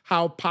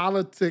how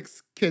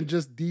politics can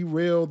just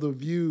derail the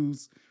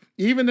views.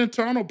 Even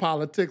internal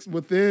politics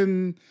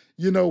within,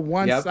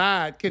 one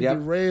side can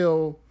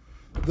derail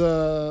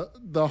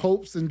the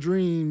hopes and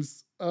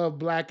dreams of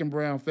black and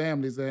brown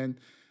families. And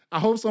I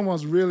hope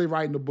someone's really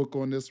writing a book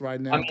on this right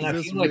now, I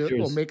because feel like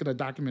or making a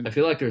documentary. I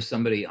feel like there's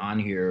somebody on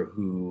here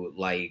who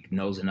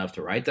knows enough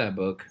to write that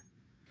book.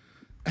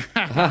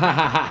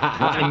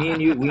 Well, me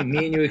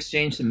and you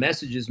exchange some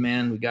messages,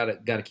 man. We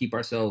gotta keep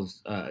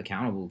ourselves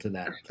accountable to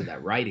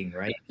that writing,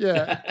 right?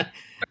 Yeah.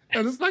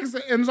 And it's like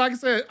I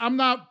said, I'm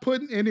not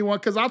putting anyone,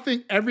 because I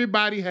think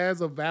everybody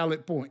has a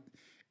valid point.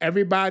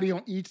 Everybody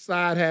on each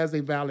side has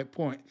a valid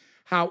point.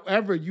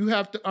 However, you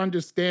have to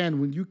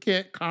understand, when you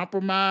can't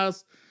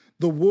compromise,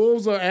 the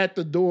wolves are at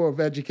the door of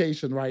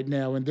education right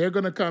now, and they're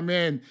going to come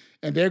in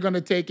and they're going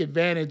to take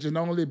advantage and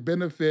only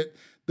benefit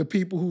the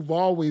people who've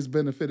always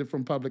benefited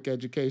from public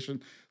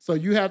education. So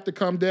you have to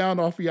come down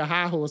off of your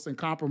high horse and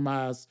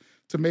compromise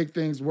to make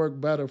things work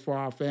better for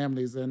our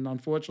families. And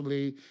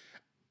unfortunately,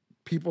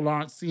 people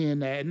aren't seeing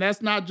that. And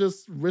that's not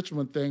just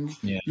Richmond thing.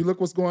 Yeah. You look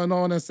what's going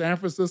on in San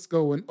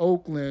Francisco and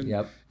Oakland,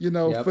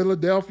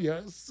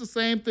 Philadelphia. It's the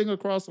same thing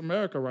across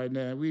America right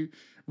now. We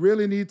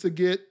really need to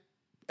get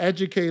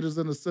educators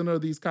in the center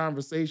of these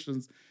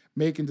conversations,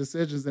 making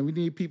decisions. And we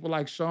need people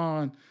like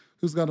Shawn,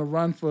 who's going to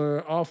run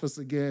for office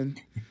again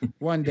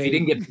one day. He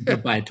didn't get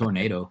hit by a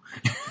tornado.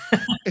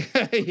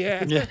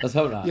 Yeah. Let's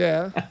hope not.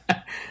 Yeah.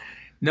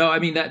 No, I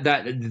mean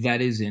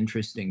that is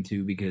interesting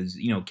too, because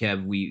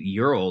Kev,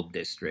 your old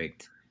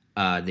district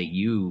that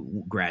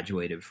you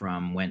graduated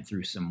from went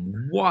through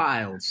some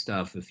wild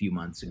stuff a few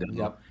months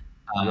ago,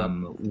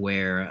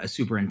 where a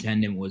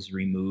superintendent was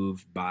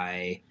removed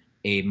by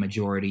a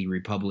majority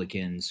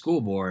Republican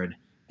school board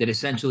that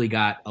essentially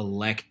got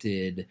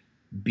elected.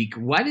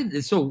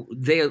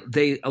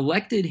 They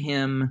elected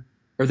him,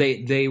 or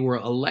they were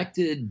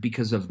elected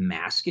because of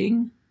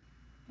masking?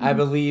 I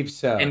believe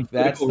so. And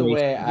that's the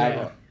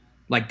way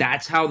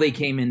that's how they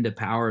came into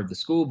power of the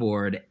school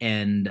board.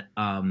 And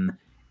it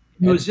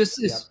was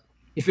just this,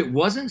 if it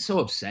wasn't so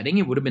upsetting,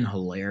 it would have been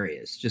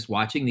hilarious. Just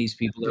watching these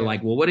people, they're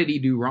like, well, what did he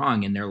do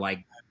wrong? And they're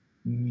like,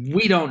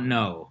 we don't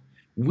know.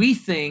 We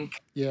think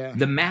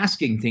the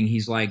masking thing,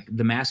 he's like,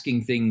 the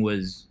masking thing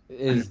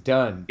is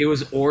done. It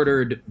was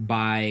ordered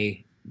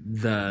by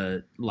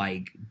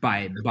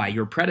by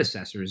your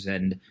predecessors,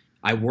 and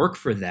I work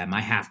for them.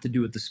 I have to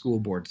do what the school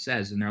board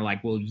says. And they're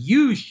like, well,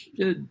 you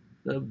should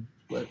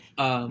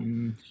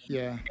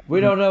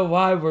we don't know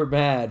why we're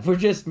mad. We're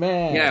just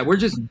mad. Yeah,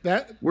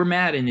 we're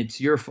mad, and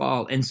it's your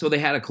fault. And so they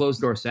had a closed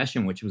door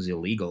session, which was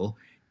illegal,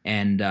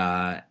 and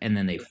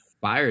then they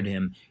fired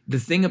him. The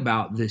thing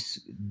about this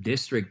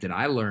district that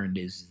I learned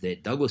is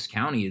that Douglas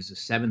County is the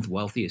 7th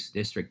wealthiest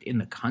district in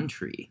the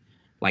country,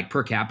 like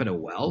per capita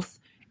wealth,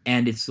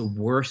 and it's the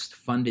worst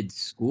funded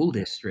school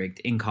district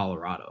in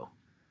Colorado.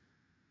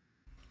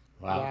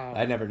 Wow.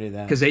 I never knew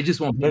that. Because they just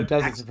won't pay But it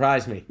doesn't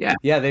surprise me.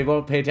 Yeah, they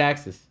won't pay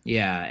taxes.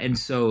 Yeah, and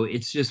so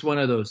it's just one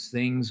of those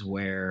things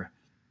where,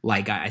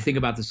 I think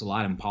about this a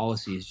lot in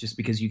policies. Just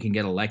because you can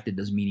get elected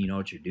doesn't mean you know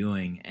what you're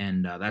doing,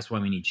 and that's why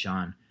we need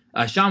Shawn.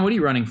 Shawn, what are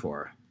you running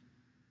for?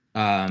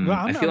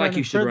 I feel like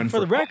you should run for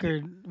the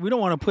record. We don't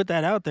want to put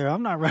that out there.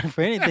 I'm not running for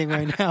anything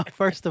right now.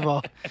 First of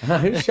all,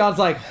 Shawn's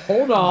like,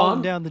 hold on,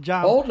 holding down the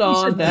job. Hold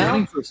on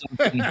now. For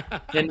something.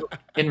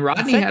 And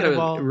Rodney had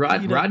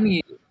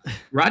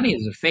Rodney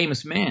is a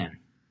famous man.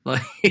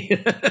 That's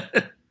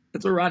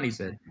what Rodney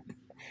said.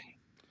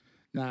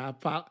 Nah,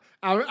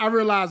 I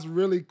realized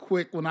really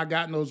quick when I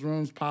got in those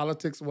rooms,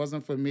 politics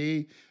wasn't for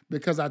me,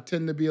 because I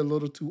tend to be a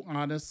little too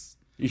honest.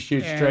 You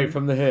shoot straight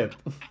from the hip.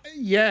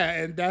 Yeah,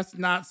 and that's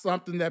not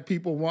something that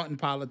people want in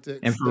politics.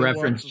 And for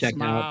reference, check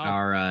out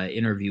our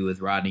interview with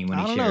Rodney when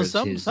he shares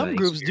his some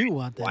groups do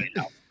want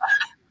that.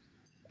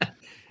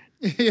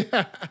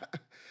 Yeah.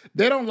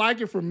 They don't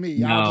like it from me.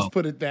 No. I'll just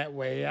put it that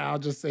way. I'll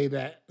just say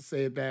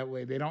it that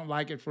way. They don't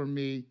like it from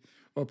me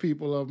or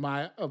people of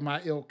my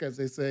ilk, as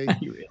they say.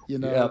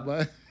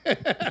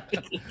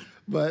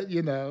 But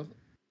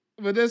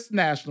but it's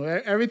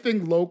national.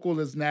 Everything local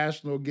is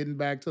national. Getting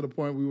back to the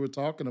point we were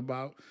talking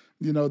about,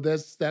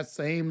 that's that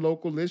same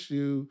local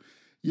issue.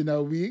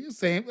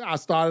 I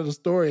started a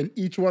story, and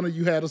each one of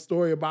you had a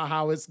story about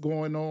how it's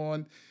going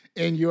on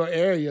in your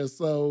area.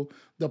 So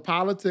the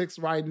politics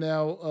right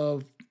now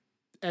of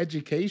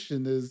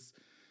education is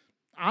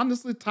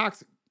honestly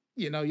toxic.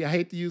 You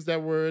hate to use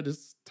that word.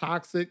 It's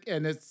toxic,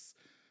 and it's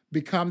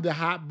become the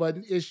hot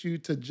button issue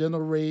to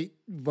generate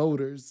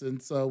voters.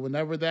 And so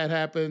whenever that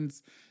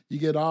happens, you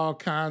get all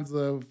kinds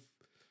of,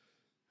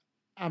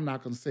 I'm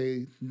not going to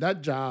say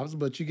nut jobs,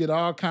 but you get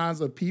all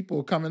kinds of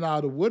people coming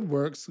out of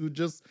woodworks who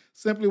just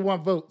simply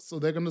want votes. So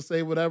they're going to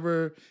say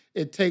whatever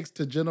it takes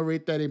to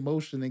generate that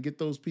emotion and get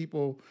those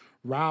people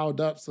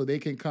riled up so they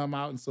can come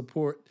out and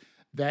support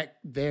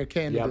their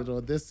candidate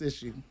or this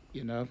issue,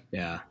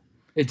 Yeah.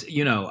 It's,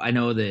 I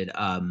know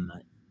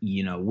that,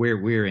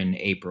 we're in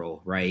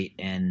April, right?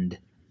 And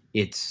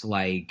it's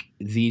like,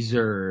 this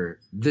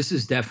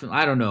is definitely,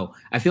 I don't know.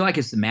 I feel like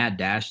it's the mad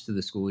dash to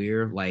the school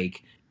year.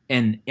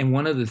 And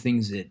one of the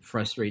things that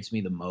frustrates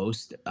me the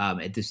most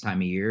at this time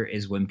of year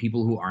is when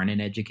people who aren't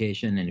in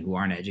education and who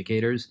aren't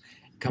educators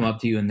come up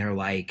to you and they're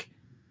like,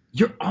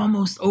 you're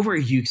almost over. Are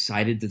you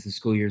excited that the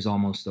school year is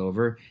almost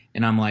over?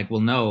 And I'm like,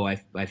 well, no, I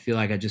feel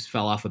like I just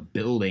fell off a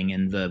building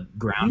and the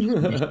ground is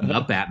pushing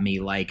up at me.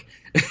 Like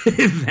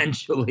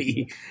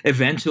eventually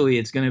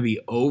it's going to be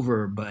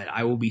over, but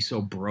I will be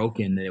so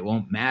broken that it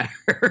won't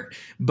matter.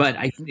 But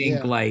I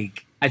think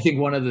I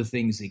think one of the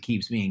things that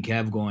keeps me and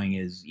Kev going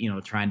is,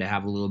 trying to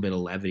have a little bit of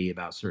levity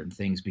about certain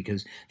things,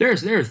 because there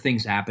are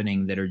things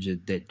happening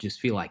that just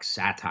feel like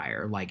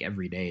satire, like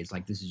every day. It's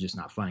like, this is just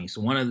not funny.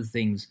 So one of the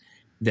things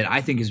that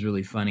I think is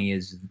really funny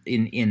is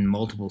in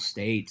multiple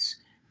states,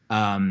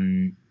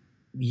 and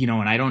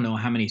I don't know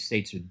how many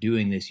states are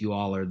doing this. You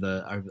all are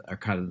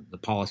kind of the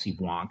policy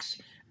wonks,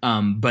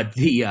 but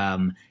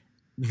the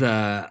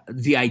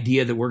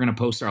idea that we're going to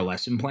post our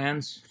lesson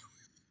plans.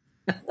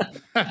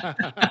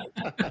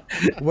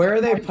 Where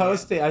are they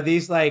posting? Are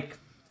these like?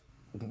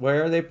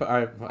 Where are they?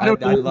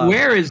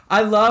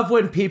 I love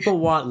when people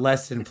want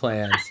lesson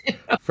plans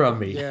from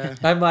me. Yeah.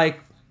 I'm like,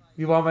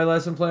 you want my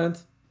lesson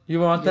plans? You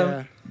want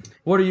them?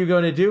 What are you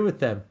going to do with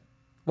them?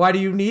 Why do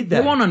you need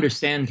them? I won't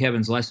understand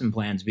Kevin's lesson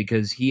plans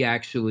because he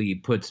actually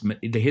puts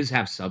his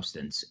have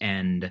substance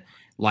and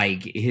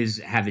like his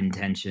have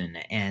intention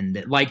and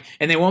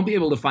they won't be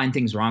able to find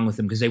things wrong with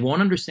them because they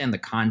won't understand the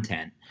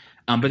content.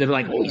 But they're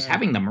like, oh, he's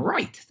having them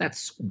right. That's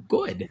so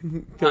good.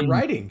 They're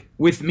writing.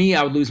 With me,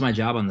 I would lose my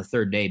job on the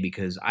third day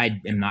because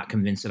I am not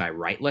convinced that I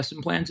write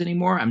lesson plans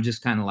anymore. I'm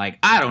just kind of like,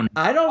 I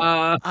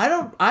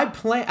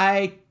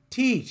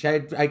teach.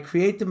 I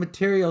create the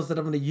materials that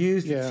I'm going to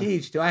use to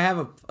teach. Do I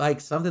have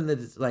something that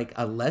is like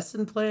a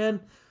lesson plan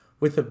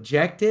with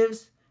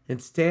objectives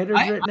and standards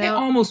written out? I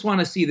almost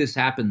want to see this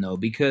happen though,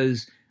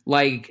 because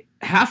like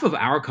half of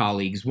our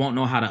colleagues won't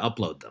know how to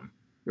upload them.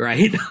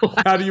 Right?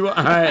 How do you?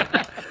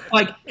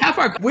 Like half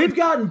our. We've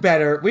gotten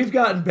better.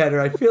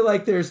 I feel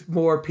like there's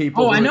more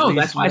people. Oh, I know.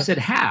 That's why I said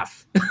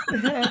half.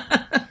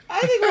 I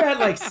think we're at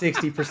like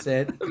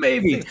 60%,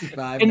 maybe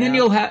 65. And now. Then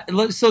you'll have.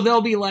 So they'll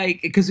be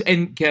like,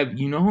 and Kev,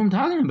 you know who I'm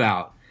talking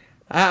about.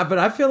 But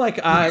I feel like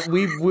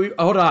we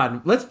hold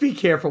on. Let's be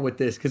careful with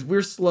this because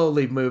we're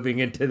slowly moving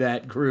into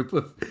that group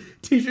of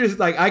teachers.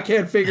 Like I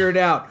can't figure it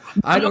out.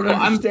 I don't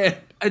understand.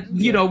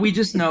 We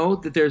just know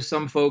that there's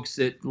some folks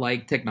that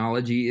like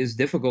technology is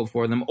difficult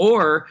for them,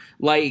 or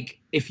like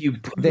if you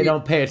they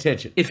don't pay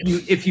attention.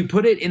 If you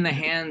put it in the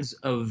hands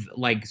of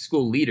like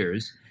school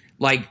leaders,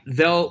 like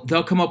they'll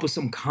come up with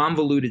some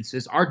convoluted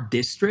system. Our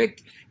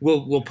district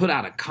will put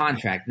out a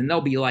contract and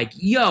they'll be like,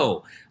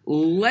 yo,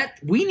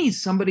 we need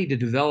somebody to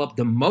develop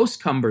the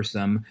most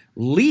cumbersome,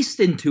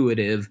 least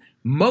intuitive,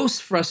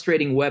 most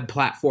frustrating web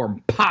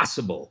platform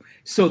possible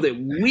so that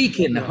we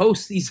can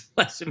host these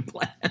lesson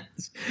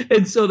plans.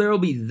 And so there'll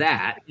be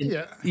that.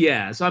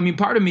 Yeah. So, I mean,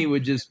 part of me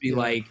would just be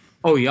like,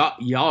 oh,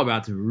 y'all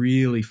about to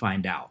really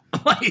find out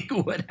like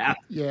what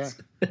happens. Yeah.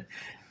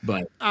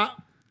 But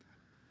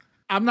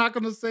I'm not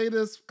going to say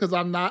this because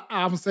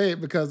I'm saying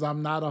it because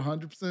I'm not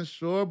 100%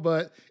 sure,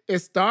 but it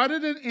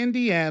started in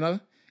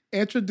Indiana,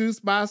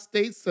 introduced by a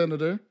state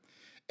senator,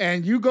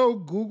 and you go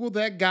Google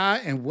that guy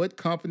and what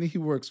company he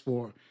works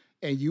for,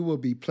 and you will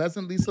be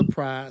pleasantly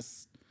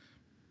surprised.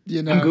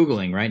 I'm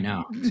Googling right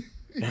now.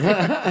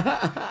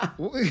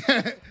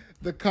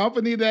 The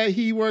company that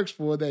he works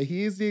for, that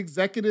he is the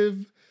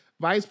executive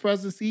vice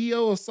president,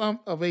 CEO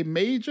of a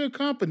major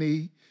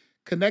company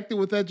connected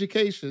with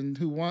education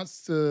who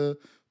wants to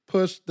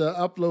push the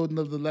uploading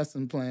of the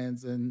lesson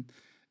plans. And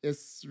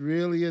it's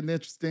really an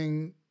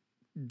interesting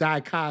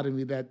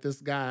dichotomy that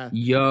this guy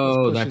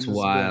that's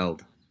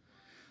wild.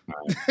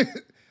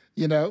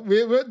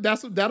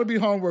 That'll be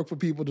homework for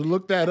people to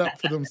look that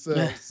up for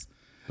themselves.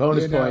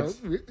 Bonus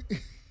points.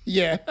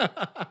 Yeah.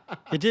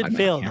 It did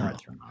fail though.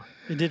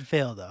 It did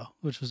fail though,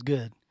 which was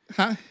good.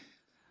 Huh?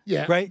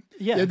 Yeah. Right?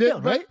 Yeah. It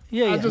failed, right?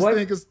 Yeah. I just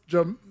think it's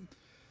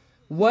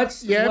what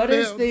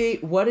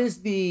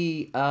is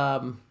the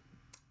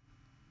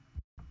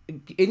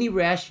any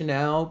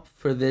rationale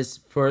for this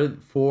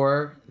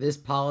for this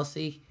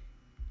policy?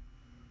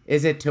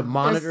 Is it to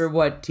monitor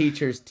what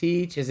teachers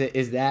teach? Is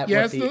that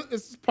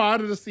it's part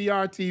of the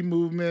CRT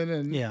movement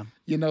and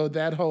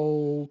that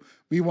whole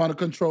we want to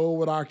control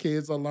what our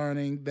kids are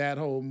learning, that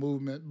whole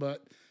movement.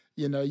 But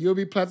you'll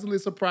be pleasantly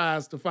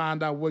surprised to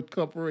find out what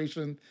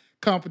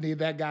company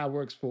that guy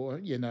works for,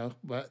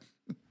 but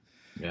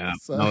yeah.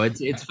 So. No,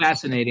 it's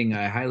fascinating.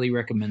 I highly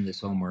recommend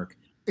this homework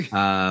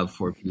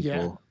for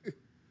people. Yeah.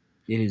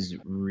 It is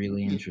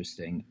really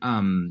interesting.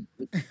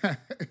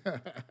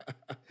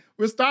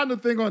 We're starting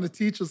to think on the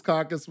Teachers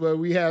Caucus where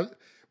we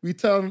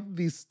tell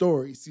these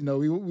stories.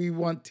 We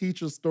want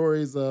teacher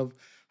stories of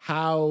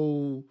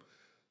how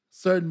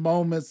certain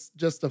moments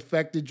just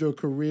affected your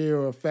career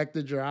or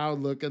affected your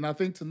outlook. And I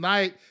think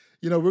tonight,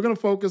 we're going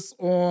to focus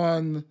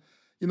on,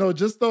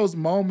 just those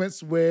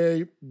moments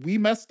where we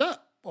messed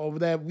up or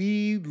that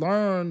we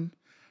learned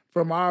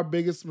from our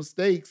biggest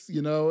mistakes,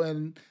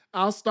 and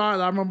I'll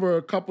start. I remember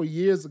a couple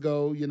years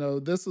ago,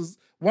 this is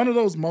one of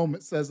those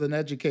moments as an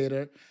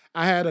educator.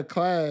 I had a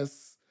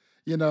class,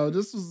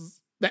 this was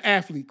the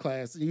athlete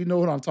class. You know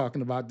what I'm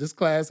talking about. This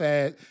class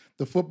had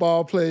the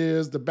football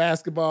players, the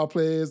basketball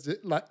players,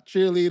 like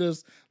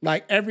cheerleaders,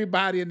 like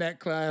everybody in that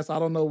class. I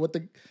don't know what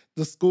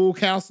the school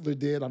counselor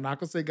did. I'm not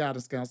going to say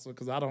guidance counselor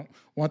because I don't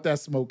want that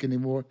smoke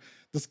anymore.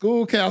 The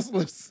school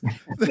counselors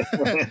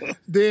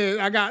did.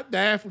 I got the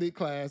athlete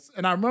class.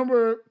 And I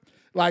remember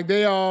like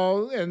they,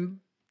 you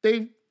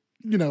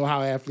know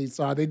how athletes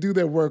are. They do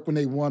their work when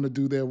they want to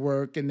do their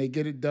work and they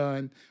get it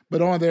done,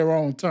 but on their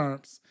own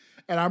terms.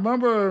 And I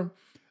remember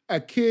a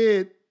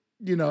kid,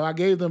 you know, I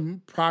gave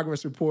them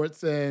progress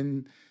reports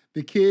and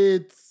the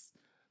kids,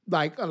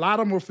 like a lot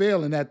of them were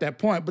failing at that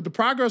point, but the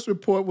progress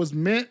report was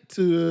meant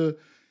to,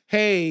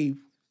 hey,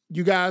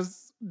 you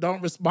guys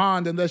don't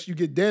respond unless you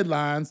get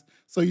deadlines,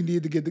 so you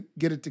need to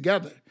get it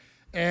together.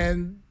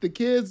 And the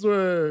kids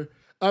were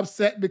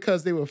upset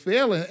because they were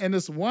failing. And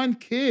this one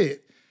kid,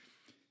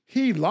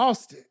 he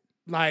lost it,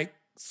 like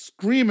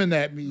screaming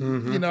at me.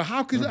 You know,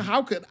 how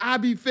could I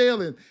be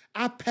failing?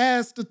 I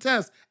passed the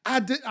test.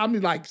 Going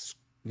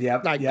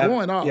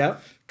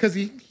off. Because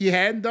he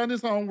hadn't done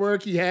his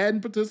homework. He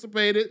hadn't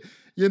participated,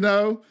 you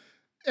know.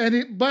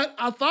 But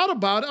I thought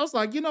about it. I was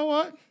like, you know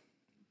what?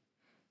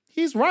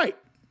 He's right.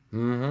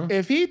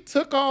 If he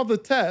took all the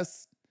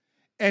tests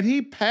and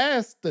he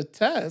passed the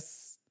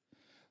tests,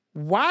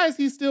 why is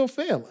he still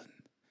failing?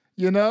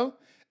 You know?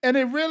 And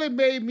it really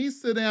made me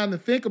sit down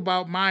and think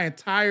about my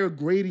entire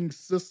grading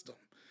system,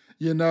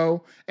 you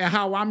know, and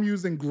how I'm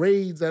using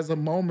grades as a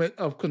moment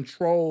of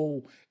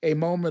control, a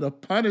moment of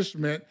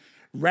punishment,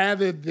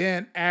 rather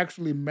than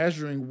actually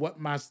measuring what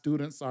my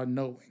students are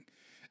knowing.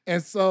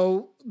 And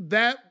so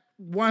that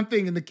one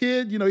thing, and the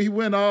kid, you know, he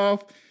went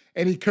off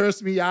and he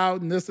cursed me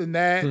out and this and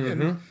that.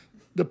 And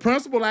the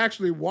principal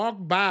actually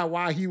walked by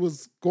while he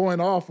was going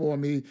off on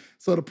me.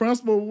 So the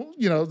principal,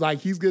 you know, like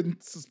he's getting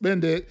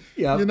suspended,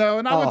 you know,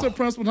 and I went to the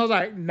principal and I was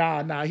like,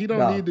 nah, he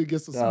don't need to get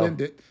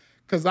suspended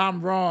because I'm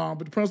wrong.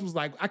 But the principal's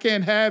like, I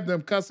can't have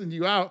them cussing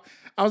you out.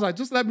 I was like,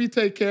 just let me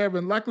take care of it.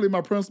 And luckily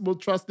my principal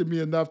trusted me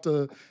enough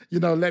to, you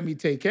know, let me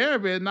take care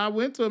of it. And I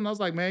went to him and I was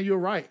like, man, you're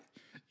right.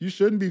 You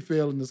shouldn't be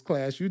failing this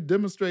class. You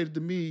demonstrated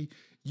to me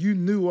you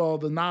knew all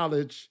the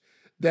knowledge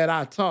that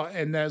I taught.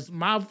 And that's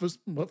my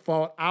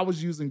fault. I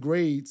was using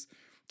grades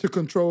to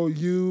control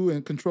you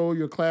and control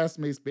your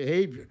classmates'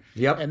 behavior.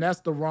 And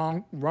that's the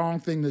wrong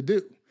thing to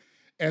do.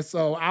 And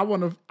so I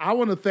want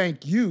to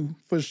thank you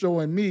for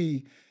showing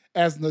me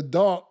as an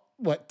adult,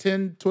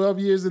 10, 12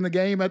 years in the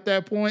game at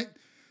that point,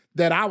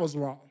 that I was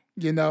wrong.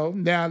 You know,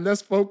 now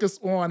let's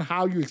focus on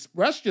how you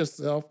express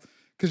yourself,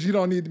 because you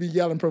don't need to be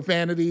yelling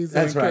profanities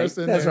and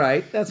cursing. That's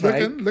right.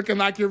 Looking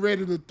like you're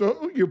ready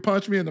to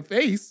punch me in the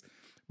face.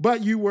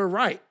 But you were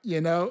right,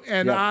 you know?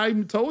 And I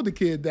told the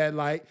kid that,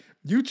 like,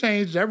 you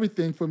changed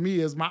everything for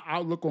me as my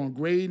outlook on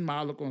grading, my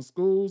outlook on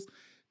schools,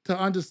 to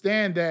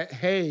understand that,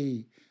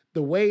 hey,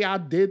 the way I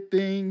did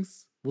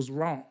things was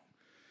wrong.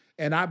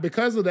 And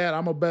because of that,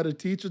 I'm a better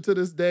teacher to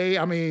this day.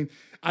 I mean,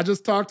 I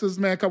just talked to this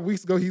man a couple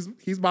weeks ago.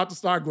 He's about to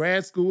start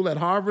grad school at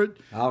Harvard.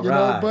 All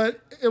right.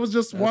 But it was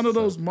just one of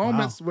those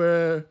moments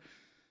where,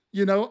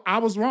 you know, I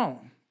was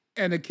wrong.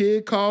 And the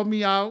kid called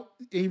me out,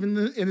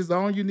 even in his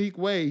own unique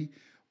way.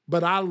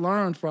 But I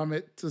learned from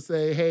it to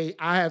say, hey,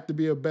 I have to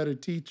be a better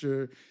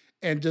teacher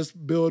and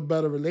just build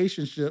better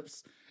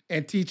relationships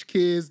and teach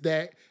kids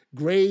that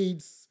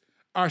grades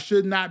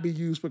should not be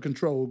used for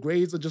control.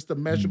 Grades are just a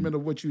measurement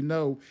of what you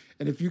know.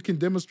 And if you can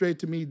demonstrate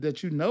to me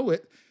that you know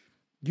it,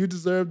 you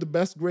deserve the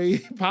best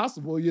grade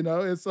possible, you know?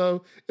 And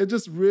so it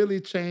just really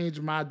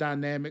changed my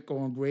dynamic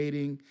on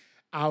grading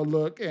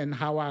outlook and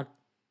how I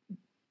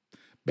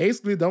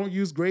basically don't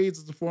use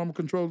grades as a form of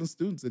controlling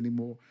students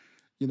anymore.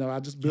 You know, I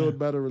just build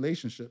better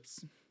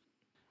relationships.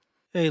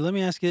 Hey, let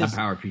me ask you this.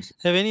 Power pieces.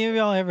 Have any of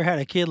y'all ever had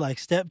a kid like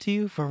step to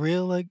you for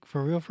real, like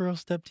for real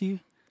step to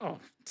you? Oh,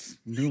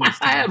 I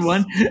had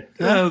one.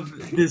 I'll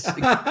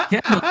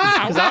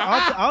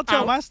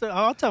tell my story.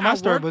 I'll tell my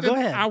story, but go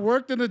ahead. I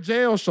worked in a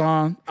jail,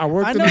 Sean. I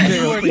worked in a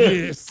jail for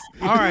years.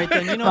 All right,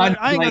 then you know what?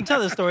 I ain't gonna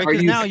tell the story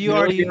because now you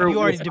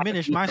already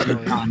diminished my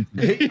story.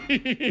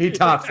 He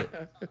tops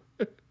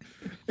it.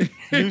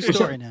 New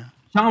story now.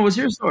 Sean, what's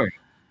your story?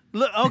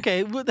 Look,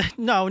 okay,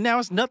 no, now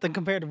it's nothing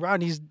compared to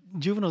Rodney's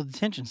juvenile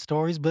detention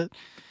stories, but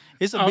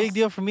it's a big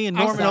deal for me in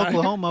Norman,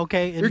 Oklahoma.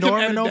 Okay, in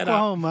Norman,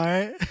 Oklahoma. All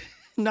right.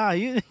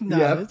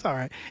 It's all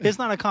right. It's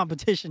not a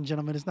competition,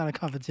 gentlemen. It's not a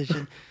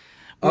competition.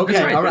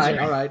 Okay, all right.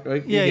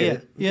 Yeah. You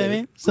know what I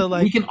mean? So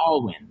like we can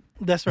all win.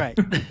 That's right.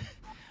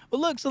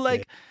 Well, look, so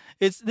like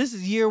this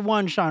is year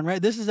one, Sean,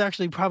 right? This is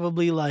actually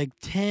probably like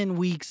 10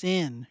 weeks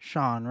in,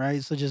 Sean,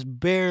 right? So just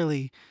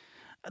barely.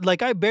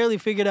 Like, I barely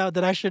figured out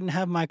that I shouldn't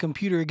have my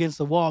computer against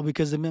the wall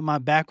because it meant my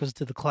back was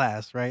to the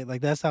class, right? Like,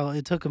 that's how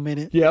it took a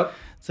minute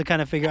to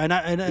kind of figure out.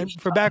 And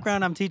for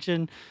background, I'm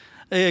teaching,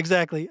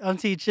 I'm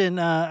teaching,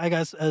 I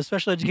got a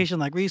special education,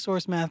 like,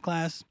 resource math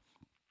class.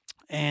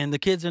 And the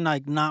kids are,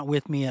 like, not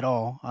with me at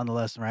all on the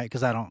lesson, right?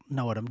 Because I don't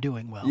know what I'm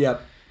doing well.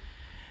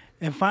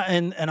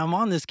 And I'm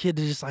on this kid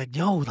to just like,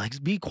 yo,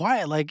 like, be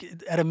quiet. Like,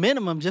 at a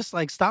minimum, just,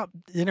 like, stop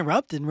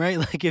interrupting, right?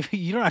 Like, if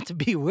you don't have to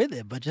be with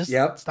it, but just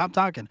stop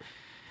talking.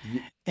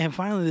 And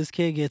finally this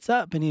kid gets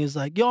up and he was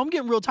like, yo, I'm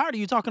getting real tired of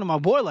you talking to my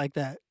boy like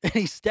that. And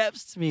he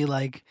steps to me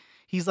like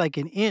he's like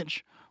an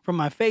inch from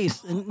my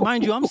face. And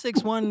mind you, I'm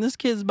 6'1", and this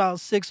kid's about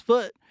 6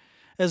 foot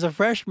as a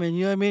freshman.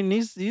 You know what I mean?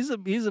 He's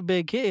a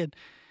big kid.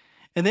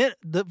 And then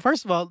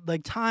first of all,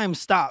 like time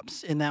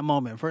stops in that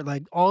moment. For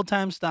like all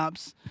time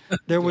stops.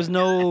 There was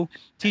no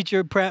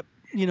teacher prep,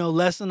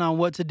 lesson on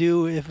what to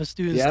do if a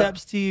student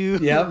steps to you.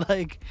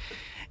 Like,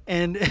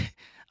 and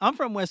I'm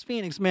from West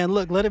Phoenix, man.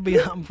 Look, let it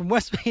be. I'm from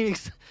West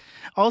Phoenix.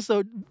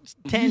 Also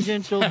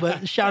tangential,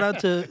 but shout out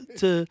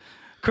to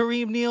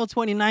Kareem Neal,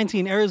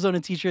 2019 Arizona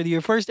Teacher of the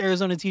Year, first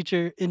Arizona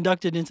teacher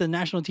inducted into the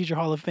National Teacher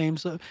Hall of Fame.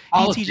 So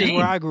he teaches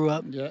where I grew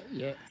up.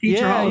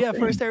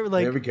 First ever.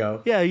 Like, there we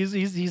go. Yeah,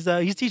 he's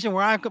teaching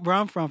where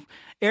I'm from.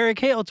 Eric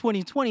Hale,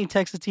 2020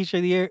 Texas Teacher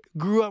of the Year,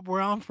 grew up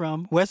where I'm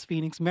from, West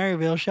Phoenix,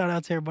 Maryville. Shout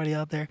out to everybody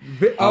out there.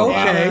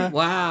 Okay,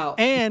 wow.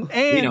 And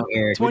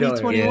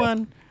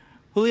 2021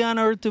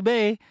 Juliana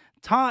Urtubey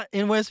taught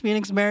in West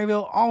Phoenix,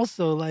 Maryville,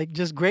 also like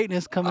just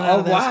greatness coming out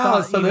of that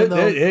spot. So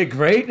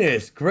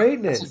greatness.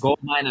 That's a gold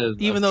mine of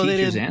even though they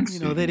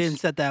didn't, they didn't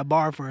set that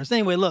bar for us.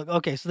 Anyway, look,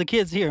 okay, so the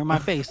kid's here in my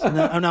face,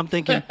 and I'm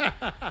thinking,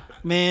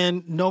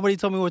 man, nobody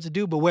told me what to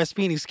do, but West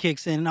Phoenix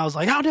kicks in, and I was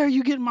like, how dare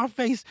you get in my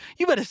face?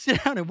 You better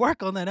sit down and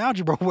work on that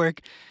algebra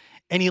work.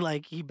 And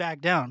he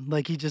backed down,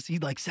 like he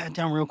sat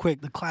down real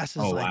quick. The class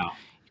is you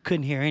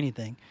couldn't hear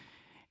anything,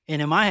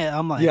 and in my head,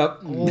 I'm like,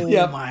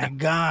 my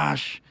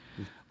gosh.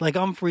 Like,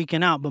 I'm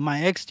freaking out, but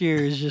my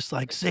exterior is just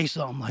like, say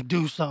something, like,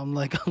 do something.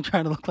 Like, I'm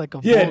trying to look like a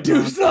bulldog.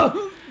 Do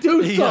something.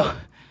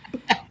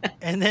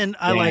 And then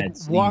I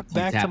walk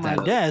back to my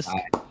desk.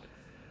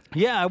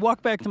 Yeah, I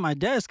walk back to my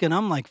desk, and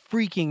I'm like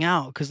freaking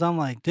out because I'm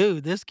like,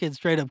 dude, this kid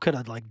straight up could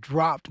have like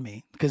dropped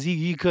me because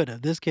he could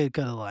have. This kid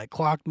could have like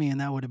clocked me,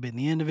 and that would have been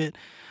the end of it.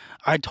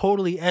 I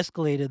totally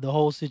escalated the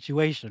whole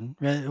situation.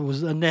 Right? It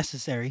was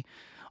unnecessary.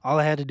 All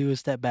I had to do was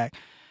step back.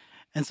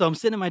 And so I'm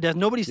sitting at my desk.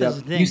 Nobody says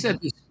a thing. You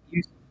said this.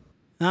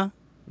 Huh?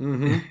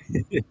 Mm-hmm.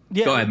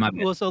 Yeah. Go ahead, my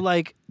bad. Well, so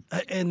like,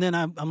 and then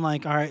I'm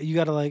like, all right, you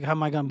got to like, how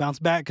am I going to bounce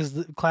back? Because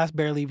the class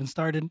barely even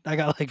started. I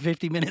got like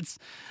 50 minutes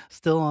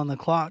still on the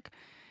clock.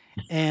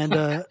 And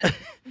I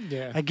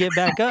get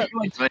back up.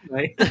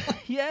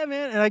 Yeah,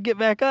 man. And I get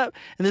back up.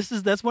 And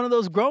that's one of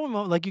those growing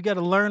moments. Like, you got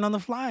to learn on the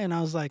fly. And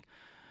I was like,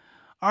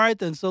 all right,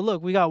 then. So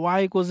look, we got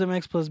y equals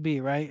mx plus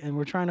b, right? And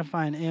we're trying to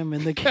find m.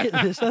 And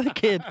this other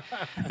kid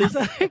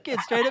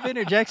straight up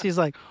interjects. He's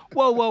like,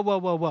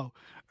 whoa.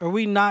 Are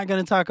we not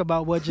going to talk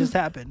about what just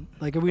happened?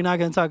 Like, are we not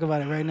going to talk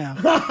about it right now?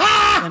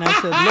 And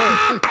I said,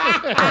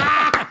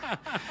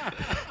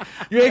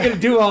 look. You ain't going to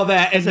do all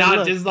that and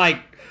not just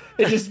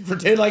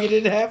pretend like it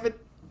didn't happen?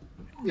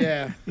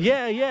 Yeah.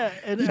 Yeah.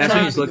 And that's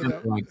what he's looking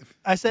for. Like,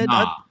 I said,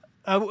 nah.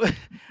 I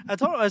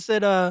told him, I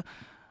said,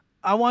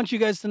 I want you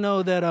guys to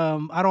know that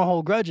I don't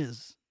hold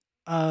grudges,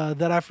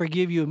 that I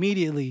forgive you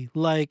immediately.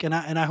 Like, and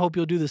I hope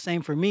you'll do the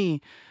same for me.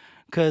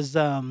 Because,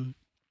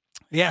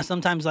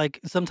 sometimes I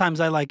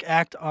like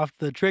act off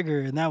the trigger,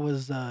 and that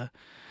was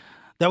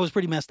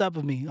pretty messed up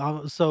of me.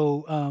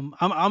 So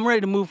I'm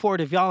ready to move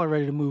forward if y'all are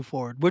ready to move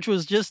forward, which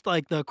was just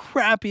like the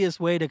crappiest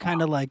way to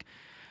kind of like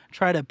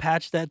try to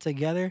patch that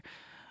together.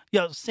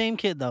 Same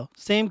kid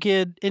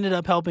ended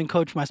up helping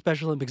coach my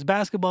Special Olympics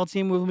basketball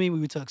team with me.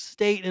 We took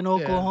state in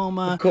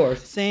Oklahoma. Yeah, of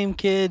course. Same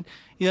kid.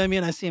 You know what I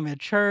mean? I see him at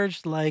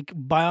church. Like,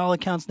 by all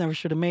accounts, never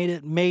should have made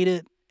it,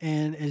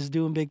 and is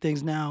doing big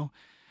things now.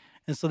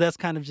 And so that's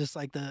kind of just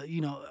like I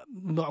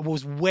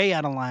was way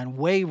out of line,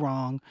 way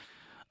wrong,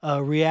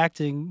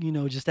 reacting,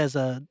 just as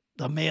a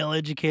male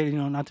educator,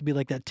 not to be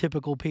like that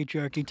typical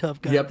patriarchy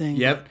tough guy thing.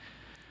 Yep.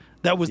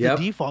 That was the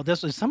default.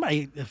 That's what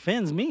somebody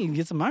offends me and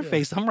gets in my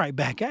face, I'm right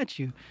back at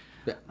you.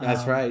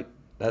 That's right.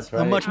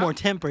 I'm much more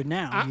tempered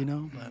now,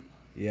 But.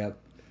 Yep.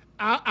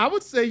 I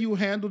would say you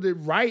handled it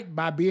right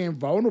by being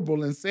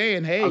vulnerable and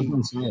saying, "Hey,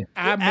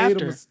 I made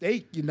a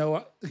mistake."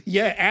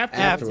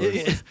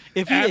 Afterwards.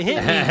 If he had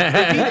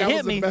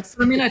hit me,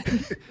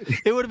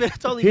 it would have been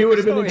totally. He would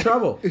have been in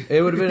trouble.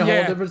 It would have been a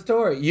whole different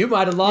story. You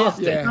might have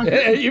lost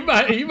it. You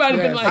might have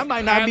been like, I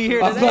might not be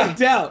here today.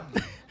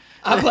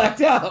 I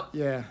blacked out.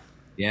 Yeah.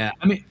 Yeah.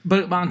 I mean,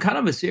 but on kind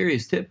of a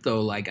serious tip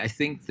though, like I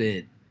think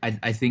that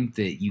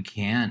you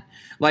can't,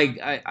 like,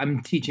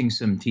 I'm teaching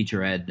some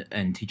teacher ed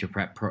and teacher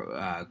prep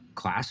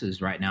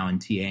classes right now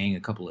and TAing a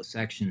couple of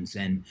sections.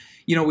 And,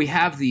 we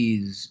have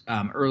these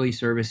early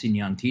service and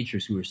young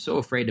teachers who are so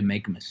afraid to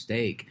make a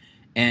mistake.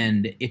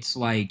 And it's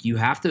like, you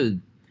have to,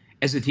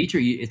 as a teacher,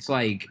 it's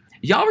like,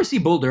 y'all ever see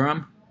Bull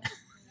Durham?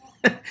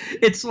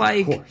 It's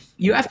like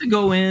you have to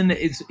go in.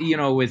 It's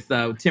with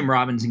Tim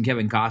Robbins and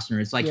Kevin Costner.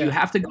 It's like you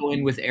have to go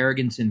in with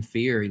arrogance and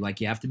fear.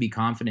 Like you have to be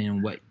confident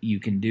in what you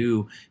can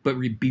do, but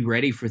be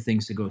ready for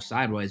things to go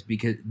sideways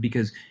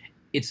because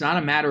it's not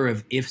a matter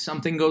of if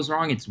something goes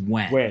wrong. It's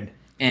when.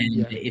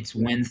 It's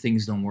when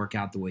things don't work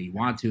out the way you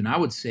want to. And I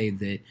would say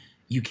that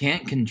you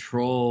can't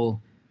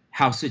control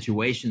how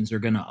situations are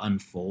going to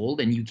unfold,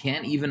 and you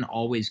can't even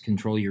always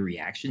control your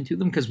reaction to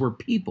them because we're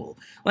people.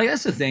 Like,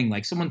 that's the thing.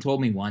 Like, someone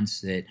told me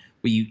once that,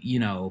 well,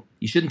 you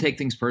shouldn't take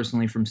things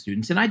personally from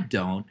students, and I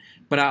don't,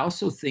 but I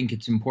also think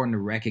it's important to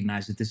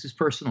recognize that this is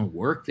personal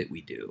work that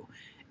we do.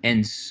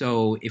 And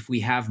so if we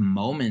have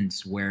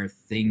moments where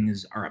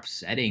things are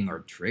upsetting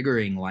or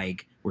triggering,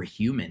 like, we're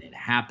human, it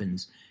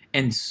happens.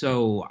 And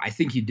so I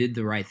think you did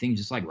the right thing,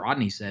 just like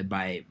Rodney said,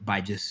 by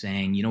just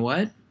saying, you know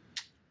what?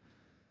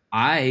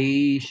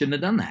 I shouldn't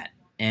have done that.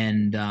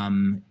 And,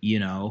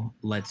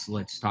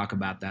 let's talk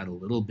about that a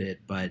little bit.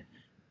 But,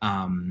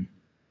 and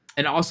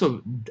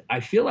also, I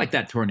feel like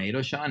that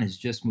tornado, Shawn, has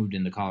just moved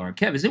into Colorado.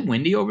 Kev, is it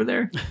windy over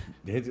there?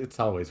 It's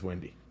always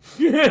windy.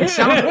 It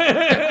sounds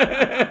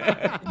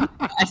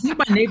I think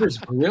my neighbor's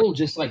grill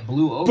just like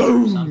blew over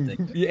or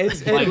something. Yeah,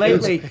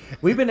 lately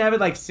we've been having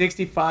like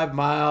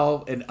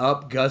 65-mile and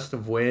up gust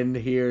of wind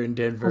here in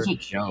Denver. It's a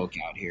joke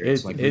out here.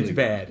 It's really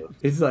bad.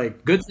 It's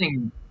like good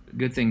thing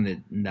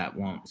that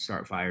won't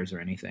start fires or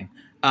anything.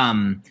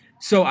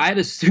 So I had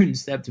a student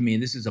step to me,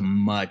 and this is a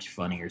much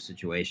funnier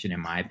situation in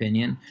my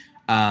opinion.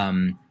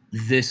 I'm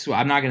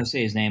not going to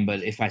say his name,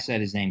 but if I said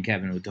his name,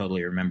 Kevin would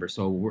totally remember.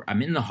 So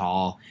I'm in the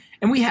hall,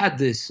 and we had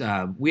this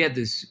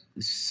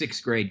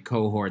sixth grade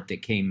cohort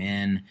that came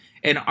in,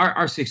 and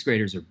our sixth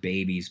graders are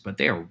babies, but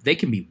they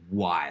can be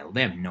wild.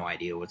 They have no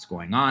idea what's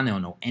going on. They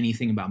don't know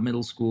anything about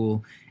middle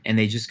school, and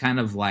they just kind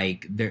of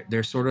like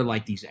they're sort of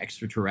like these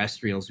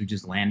extraterrestrials who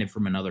just landed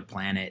from another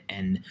planet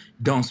and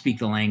don't speak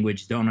the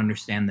language, don't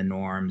understand the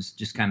norms,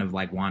 just kind of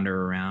like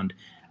wander around.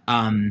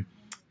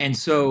 And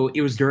so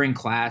it was during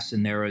class,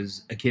 and there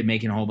was a kid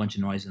making a whole bunch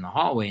of noise in the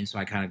hallway. And so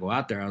I kind of go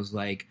out there. I was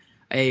like,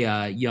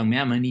 hey, young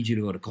man, I need you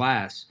to go to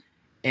class.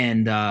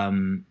 And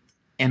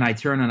I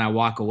turn and I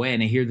walk away,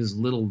 and I hear this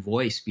little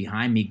voice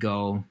behind me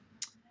go,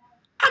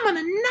 I'm going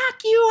to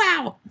knock you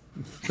out.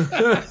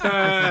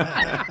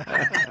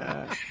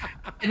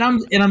 and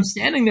I'm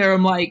standing there.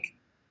 I'm like,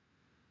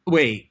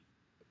 wait,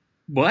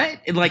 what?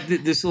 And like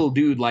this little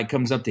dude like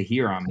comes up to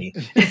here on me.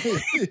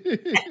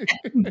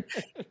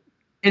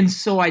 And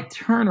so I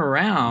turn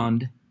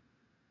around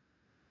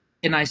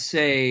and I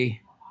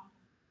say,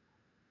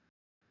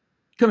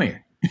 come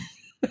here.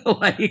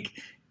 Like,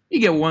 you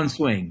get one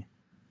swing,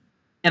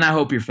 and I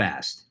hope you're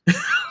fast.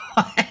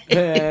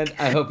 And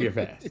I hope you're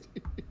fast.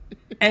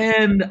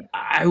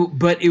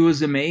 But it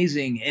was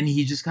amazing. And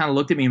he just kind of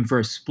looked at me, and for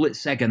a split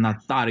second, I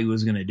thought he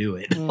was going to do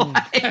it.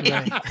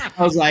 I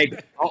was like,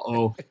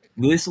 uh-oh,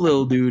 this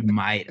little dude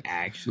might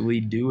actually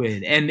do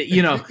it. And,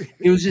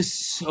 it was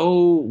just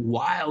so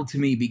wild to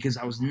me because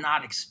I was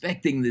not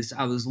expecting this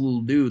out of this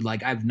little dude.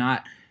 Like, I've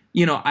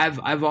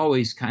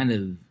always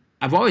gotten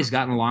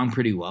along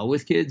pretty well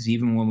with kids,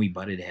 even when we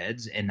butted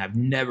heads. And I've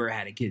never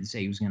had a kid say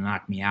he was going to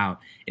knock me out.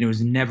 And it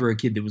was never a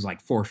kid that was like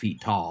 4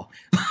 feet tall.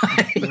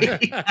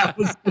 That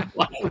was the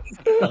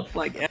wildest stuff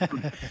like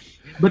ever.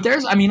 But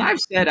I've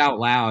said out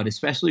loud,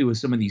 especially with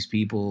some of these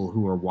people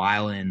who are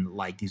wilding,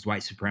 like these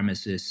white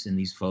supremacists and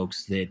these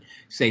folks that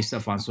say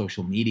stuff on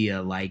social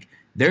media, like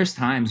there's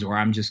times where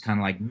I'm just kind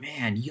of like,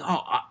 man,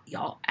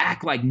 y'all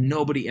act like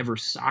nobody ever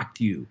socked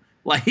you.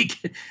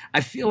 Like,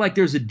 I feel like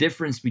there's a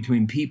difference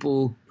between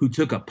people who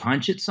took a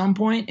punch at some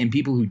point and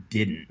people who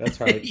didn't.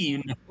 That's right.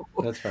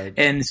 That's right.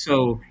 And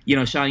so,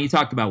 Shawn, you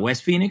talked about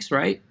West Phoenix,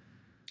 right?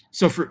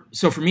 So for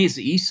me, it's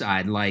the East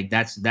Side. Like,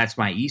 that's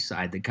my East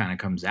Side that kind of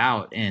comes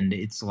out. And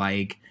it's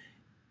like,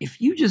 if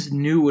you just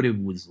knew what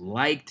it was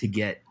like to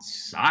get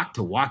socked,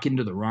 to walk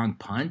into the wrong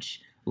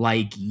punch,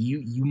 like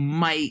you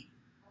might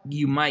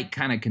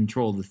kind of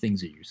control the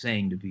things that you're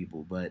saying to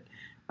people. But,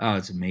 oh,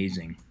 it's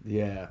amazing.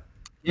 Yeah.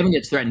 Kevin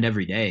gets threatened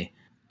every day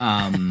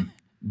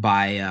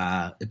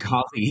by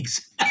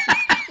colleagues.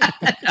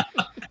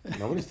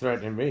 Nobody's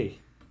threatening me.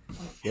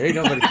 There ain't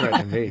nobody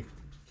threatening me.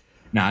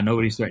 Nah,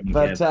 nobody's threatening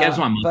but,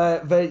 Kev.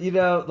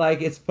 But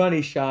like, it's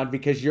funny, Shawn,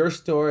 because your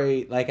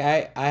story, like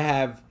I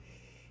have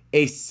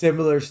a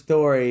similar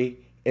story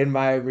in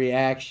my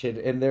reaction,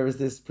 and there was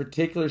this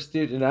particular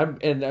student,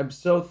 and I'm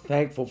so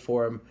thankful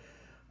for him.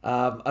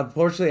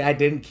 Unfortunately, I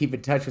didn't keep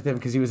in touch with him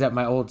because he was at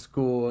my old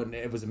school, and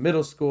it was a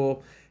middle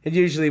school. And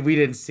usually we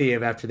didn't see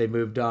him after they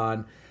moved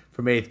on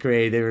from 8th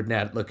grade. They were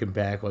not looking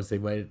back once they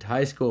went to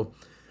high school.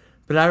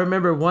 But I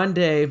remember one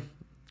day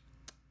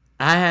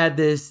I had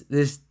this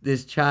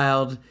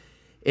child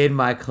in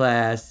my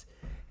class,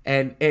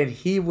 and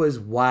he was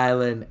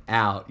wilding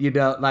out.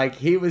 Like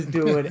he was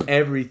doing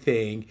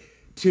everything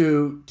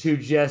to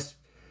just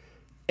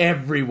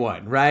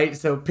everyone, right?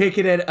 So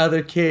picking at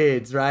other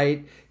kids,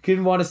 right?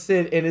 Couldn't want to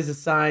sit in his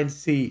assigned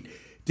seat.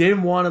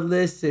 Didn't want to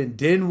listen,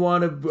 didn't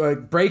want to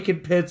breaking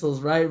pencils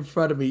right in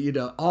front of me,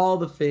 all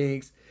the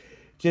things,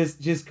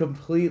 just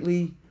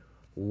completely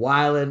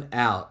wilding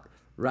out,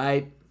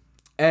 right?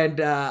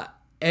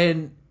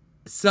 And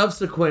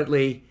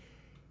subsequently,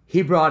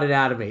 he brought it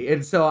out of me.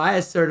 And so I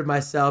asserted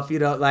myself,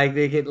 like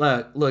thinking,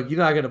 look, you're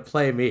not going to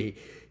play me.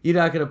 You're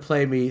not going to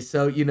play me.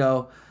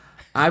 So,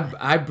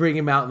 I bring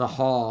him out in the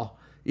hall.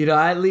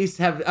 I at least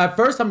have, at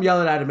first I'm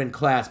yelling at him in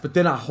class, but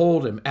then I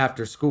hold him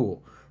after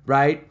school,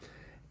 right?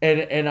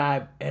 and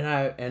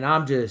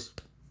I'm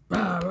just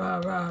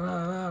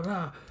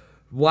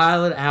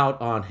wilding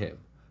out on him,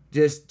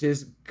 just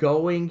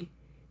going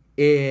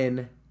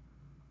in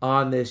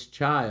on this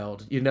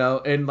child,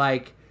 and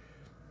like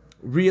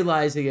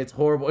realizing it's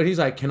horrible. And he's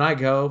like, "Can I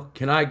go?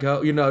 Can I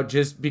go?"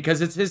 Just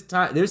because it's his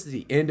time. This is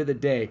the end of the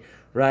day,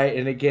 right?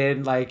 And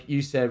again, like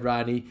you said,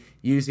 Rodney,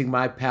 using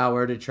my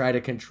power to try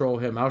to control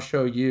him. I'll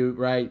show you,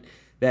 right?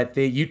 That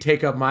thing. You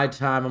take up my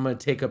time, I'm going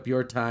to take up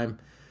your time.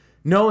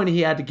 Knowing he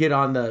had to get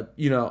on the,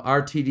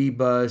 RTD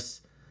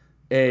bus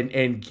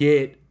and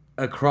get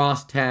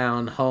across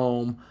town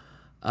home,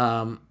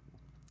 I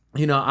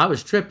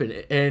was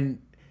tripping.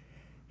 And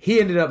he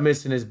ended up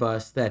missing his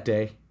bus that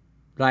day,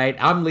 right?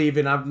 I'm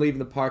leaving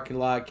the parking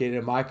lot, getting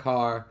in my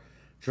car,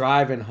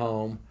 driving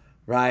home,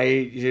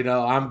 right?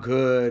 I'm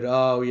good.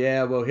 Oh,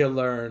 yeah, well, he'll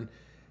learn.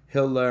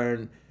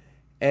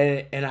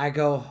 And I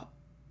go,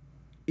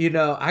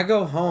 I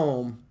go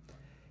home,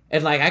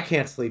 and like I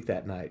can't sleep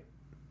that night.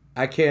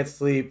 I can't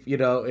sleep,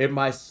 in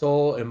my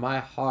soul, in my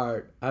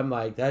heart. I'm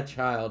like, that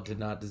child did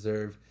not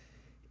deserve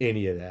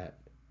any of that.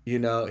 He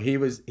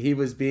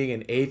was being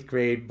an 8th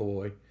grade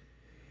boy.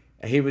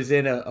 He was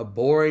in a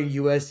boring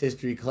U.S.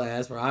 history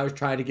class where I was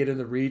trying to get him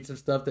to read some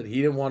stuff that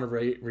he didn't want to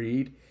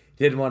read,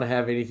 didn't want to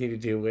have anything to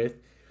do with.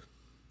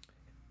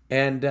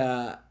 And,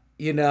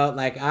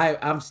 like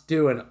I'm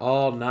stewing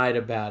all night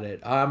about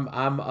it. I'm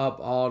up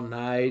all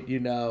night,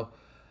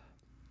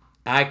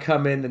 I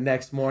come in the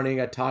next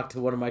morning. I talk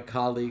to one of my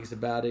colleagues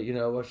about it.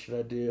 What should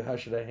I do? How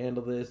should I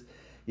handle this?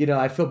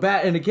 I feel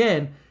bad. And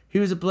again, he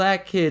was a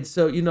black kid.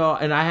 So,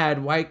 and I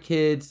had white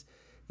kids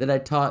that I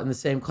taught in the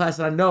same class.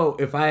 And I know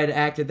if I had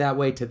acted that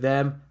way to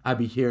them, I'd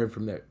be hearing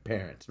from their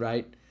parents,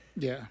 right?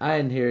 Yeah. I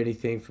didn't hear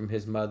anything from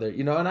his mother.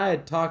 And I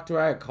had talked to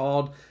her. I had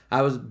called.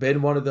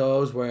 Been one of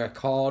those where I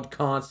called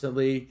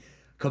constantly,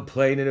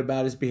 complaining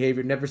about his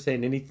behavior, never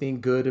saying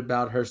anything good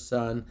about her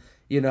son.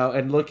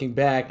 And looking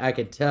back, I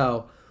could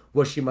tell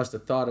what she must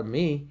have thought of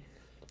me.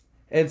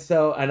 And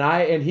so,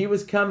 and he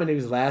was coming. He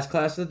was last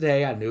class of the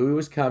day. I knew he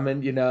was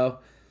coming,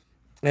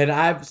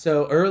 And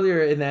so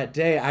earlier in that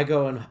day, I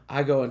go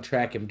and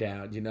track him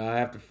down. I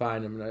have to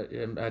find him,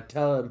 and I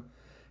tell him,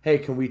 "Hey,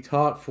 can we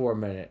talk for a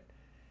minute?"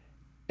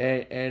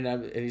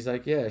 And he's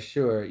like, "Yeah,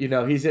 sure."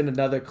 He's in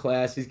another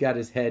class. He's got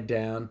his head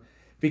down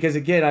because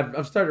again,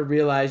 I'm starting to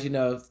realize,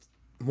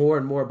 more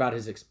and more about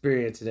his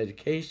experience in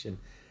education.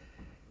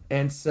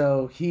 And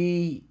so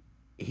he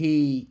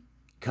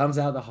comes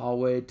out of the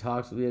hallway,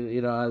 talks to me.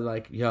 I'm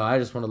like, I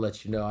just want to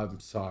let you know I'm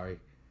sorry.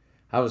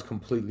 I was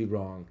completely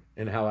wrong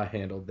in how I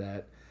handled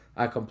that.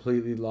 I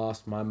completely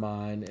lost my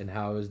mind in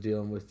how I was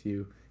dealing with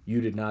you. You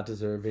did not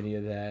deserve any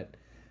of that.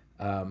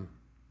 I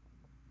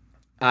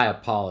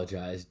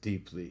apologize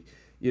deeply.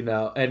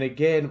 And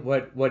again,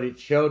 what it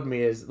showed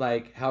me is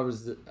like how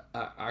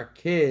our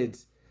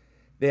kids,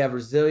 they have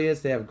resilience,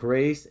 they have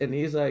grace. And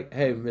he's like,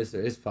 "Hey,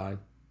 mister, it's fine.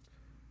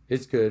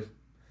 It's good."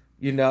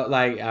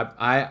 Like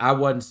I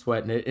wasn't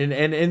sweating it. And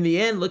in the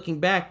end,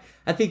 looking back,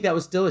 I think that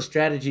was still a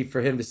strategy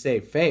for him to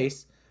save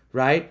face,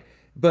 right?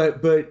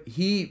 But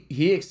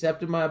he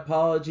accepted my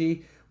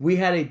apology. We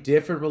had a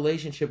different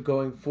relationship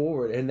going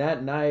forward. And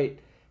that night,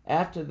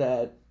 after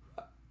that,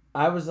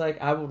 I was like,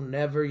 I will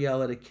never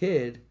yell at a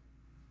kid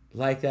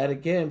like that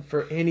again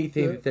for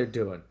anything that they're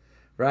doing,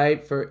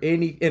 right?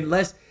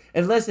 Unless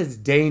it's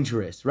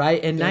dangerous,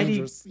 right? And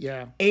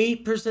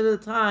 98% of the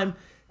time,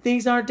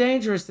 things aren't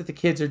dangerous that the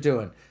kids are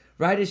doing.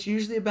 Right? It's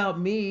usually about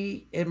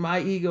me and my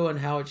ego and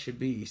how it should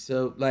be.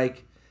 So,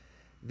 like,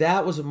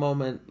 that was a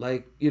moment,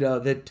 like,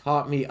 that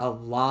taught me a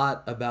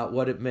lot about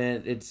what it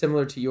meant. It's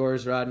similar to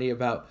yours, Rodney,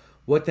 about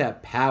what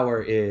that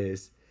power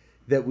is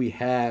that we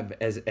have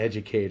as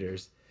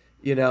educators,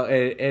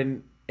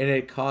 and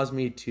it caused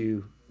me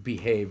to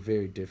behave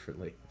very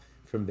differently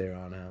from there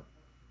on out.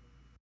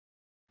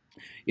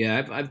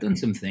 Yeah, I've done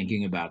some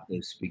thinking about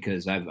this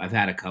because I've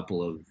had a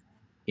couple of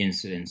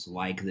incidents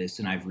like this,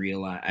 and I've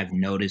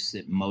noticed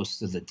that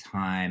most of the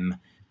time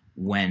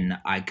when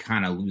I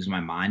kind of lose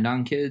my mind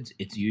on kids,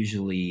 it's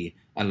usually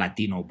a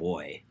Latino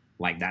boy.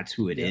 Like that's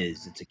who it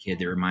is. It's a kid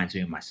that reminds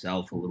me of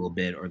myself a little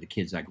bit, or the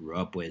kids I grew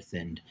up with.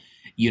 And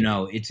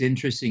it's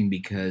interesting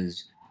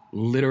because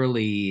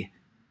literally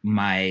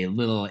my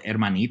little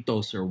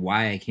hermanitos are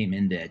why I came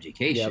into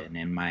education,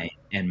 and my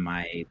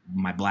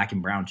black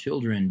and brown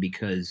children,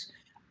 because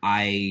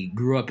I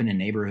grew up in a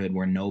neighborhood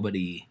where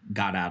nobody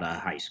got out of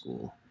high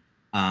school.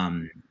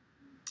 Um,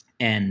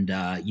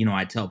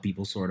 I tell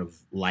people sort of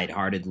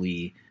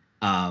lightheartedly,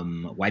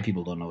 white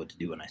people don't know what to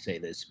do when I say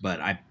this, but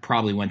I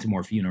probably went to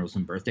more funerals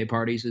and birthday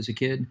parties as a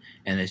kid,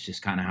 and that's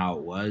just kind of how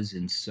it was.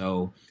 And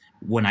so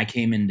when I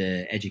came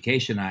into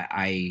education,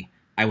 I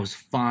was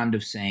fond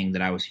of saying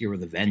that I was here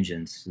with a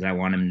vengeance, that I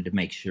wanted to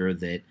make sure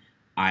that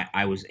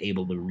I was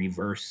able to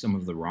reverse some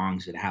of the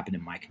wrongs that happened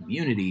in my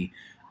community.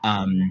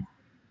 And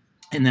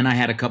then I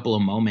had a couple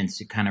of moments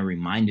that kind of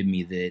reminded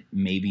me that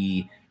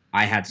maybe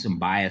I had some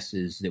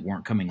biases that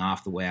weren't coming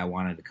off the way I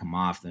wanted to come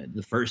off.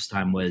 The first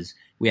time was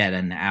we had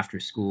an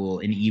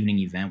evening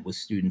event with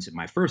students at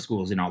my first school.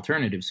 It was an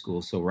alternative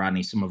school. So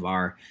Rodney, some of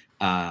our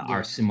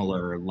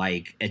similar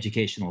like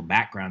educational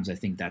backgrounds, I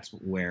think that's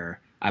where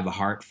I have a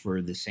heart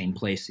for the same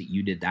place that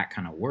you did that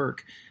kind of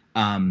work.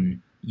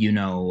 You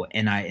know,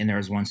 and there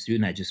was one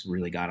student I just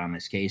really got on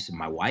his case, and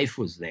my wife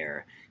was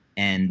there.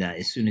 And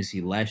as soon as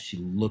he left, she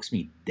looks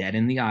me dead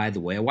in the eye the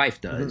way a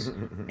wife does.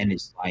 And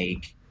it's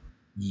like,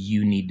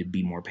 you need to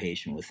be more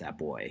patient with that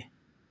boy.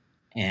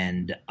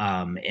 And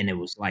it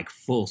was like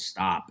full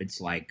stop.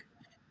 It's like,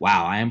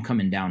 wow, I am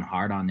coming down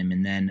hard on him.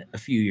 And then a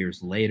few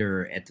years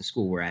later at the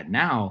school we're at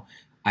now,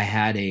 I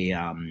had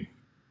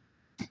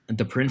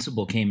the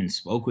principal came and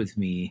spoke with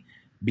me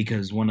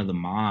because one of the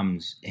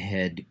moms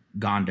had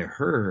gone to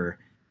her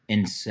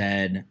and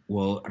said,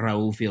 well,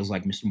 Raul feels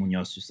like Mr.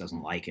 Munoz just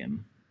doesn't like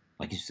him.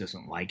 Like, he just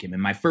doesn't like him.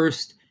 And my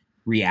first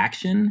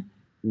reaction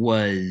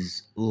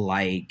was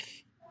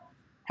like,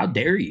 how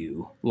dare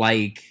you?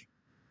 Like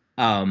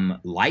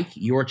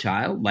your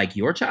child, like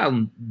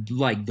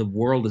the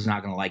world is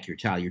not going to like your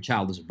child. Your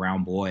child is a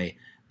brown boy.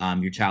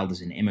 Your child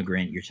is an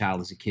immigrant. Your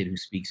child is a kid who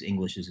speaks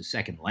English as a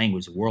second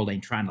language. The world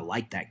ain't trying to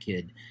like that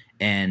kid.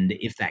 And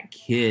if that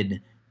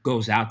kid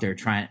goes out there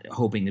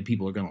hoping that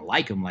people are going to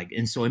like him,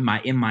 and so in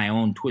my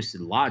own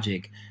twisted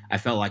logic, I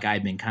felt like I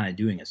had been kind of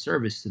doing a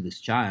service to this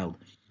child.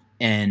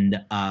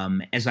 And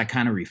as I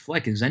kind of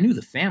reflected, because I knew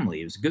the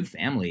family, it was a good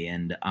family,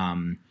 and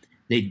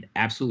they'd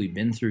absolutely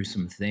been through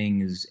some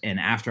things. And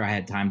after I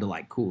had time to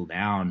like cool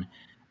down,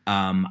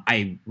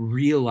 I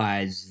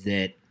realized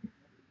that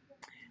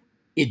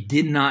it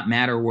did not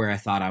matter where I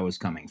thought I was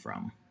coming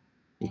from.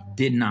 It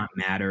did not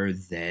matter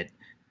that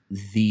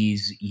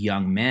these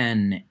young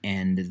men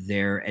and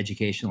their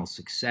educational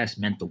success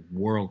meant the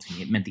world to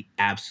me. It meant the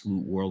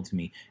absolute world to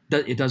me.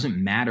 It doesn't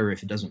matter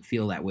if it doesn't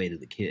feel that way to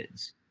the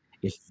kids.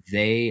 If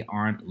they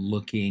aren't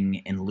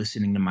looking and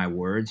listening to my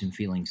words and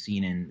feeling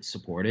seen and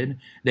supported,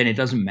 then it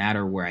doesn't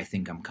matter where I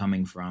think I'm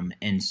coming from.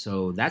 And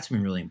so that's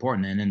been really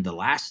important. And then the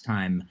last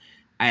time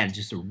I had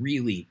just a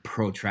really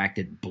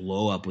protracted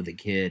blow up with a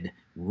kid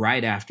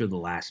right after the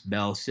last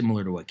bell,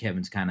 similar to what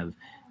Kevin's kind of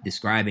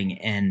describing.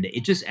 And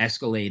it just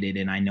escalated.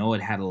 And I know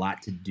it had a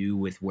lot to do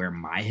with where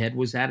my head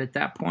was at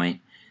that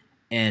point.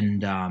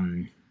 And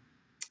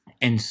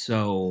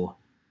so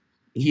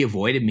he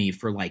avoided me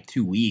for like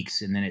 2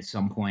 weeks. And then at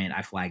some point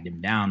I flagged him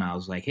down. I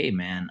was like, hey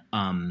man,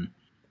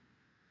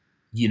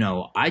 you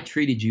know, I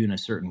treated you in a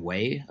certain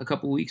way a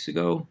couple weeks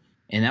ago,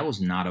 and that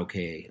was not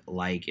okay.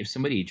 Like, if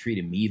somebody had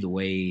treated me the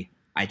way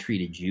I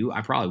treated you,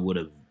 I probably would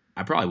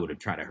have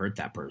tried to hurt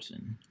that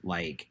person.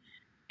 Like,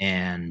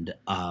 and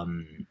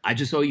I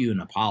just owe you an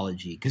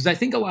apology. Cause I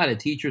think a lot of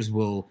teachers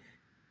will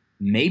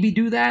maybe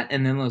do that.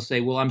 And then they'll say,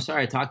 well, I'm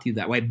sorry I talked to you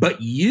that way,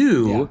 but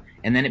you,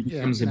 and then it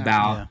becomes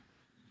about,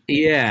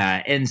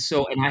 and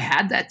so, and I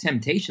had that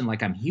temptation,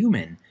 like I'm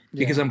human,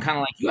 because I'm kind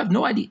of like, you have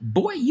no idea,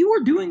 boy, you were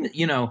doing that,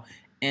 you know?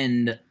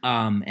 And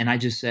I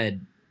just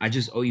said, I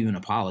just owe you an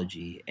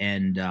apology,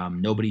 and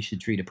nobody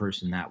should treat a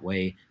person that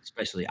way.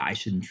 Especially I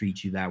shouldn't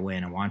treat you that way.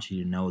 And I want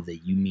you to know that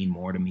you mean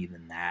more to me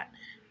than that.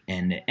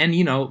 And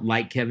you know,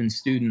 like Kevin's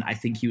student, I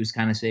think he was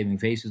kind of saving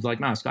face. He was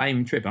like, no, Scott,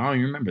 even tripping. I don't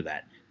even remember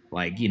that.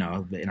 Like, you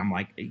know, and I'm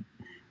like,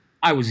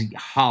 I was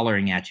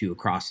hollering at you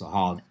across the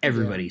hall and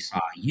everybody saw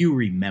it. You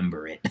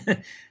remember it.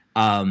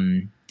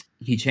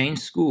 He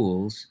changed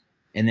schools,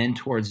 and then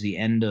towards the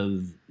end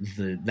of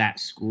that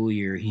school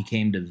year, he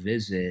came to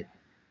visit,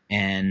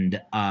 and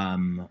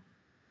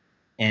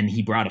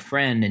he brought a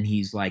friend, and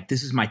he's like,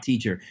 this is my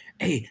teacher.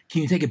 Hey,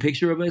 can you take a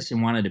picture of us?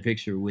 And wanted a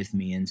picture with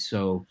me. And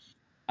so,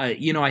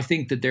 you know, I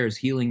think that there's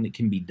healing that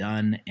can be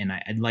done. And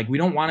I like, we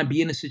don't want to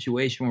be in a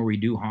situation where we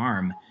do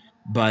harm,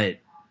 but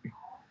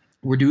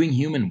we're doing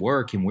human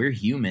work and we're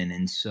human.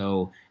 And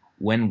so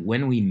when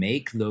we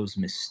make those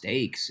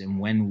mistakes and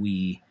when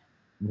we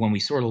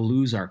sort of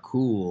lose our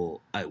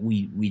cool,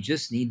 we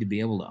just need to be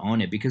able to own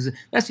it, because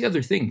that's the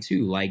other thing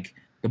too. Like,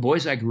 the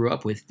boys I grew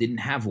up with didn't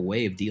have a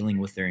way of dealing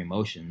with their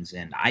emotions,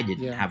 and I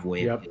didn't have a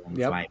way of dealing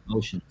with my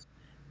emotions.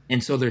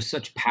 And so there's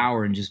such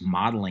power in just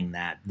modeling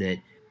that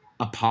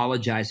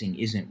apologizing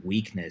isn't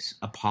weakness.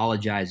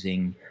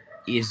 Apologizing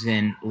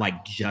isn't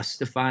like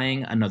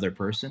justifying another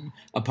person.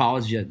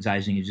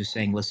 Apologizing is just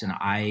saying, listen,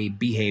 I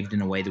behaved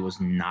in a way that was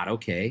not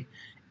okay,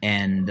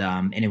 and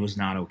it was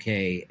not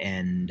okay,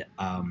 and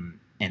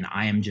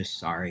I am just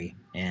sorry,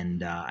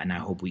 and I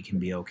hope we can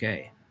be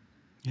okay.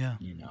 Yeah.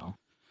 You know.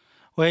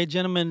 Well, hey,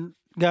 gentlemen,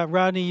 got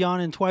Rodney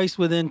yawning twice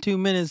within 2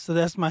 minutes, so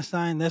that's my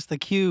sign. That's the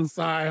cue.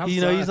 Sorry, I'm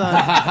sorry. He's on.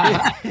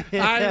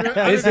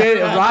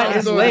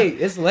 It's late.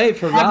 It's late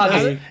for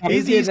Rodney.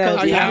 He's East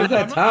Coast. He's East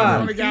Coast. I'm the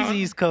only guy on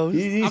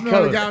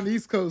the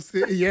East Coast.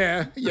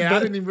 Yeah. I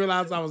didn't even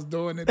realize I was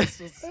doing it.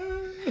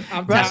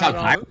 I'm tired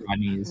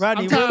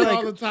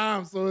all the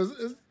time. So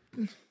it's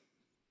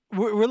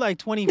We're like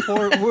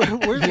 24.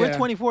 We're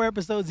 24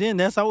 episodes in.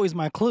 That's always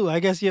my clue. I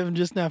guess you haven't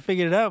just now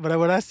figured it out. But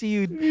when I see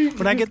you,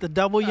 when I get the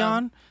double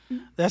yawn,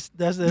 that's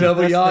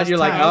double yawn. You're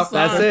like, oh,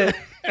 that's it.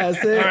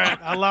 That's it. All right,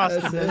 I lost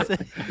it. That's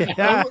it.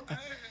 Yeah.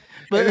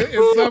 But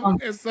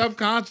it's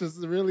subconscious.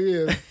 It really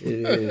is.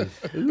 It is.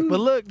 But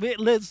look,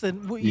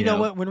 listen, you know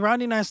what? When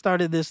Rodney and I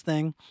started this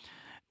thing,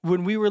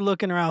 when we were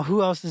looking around,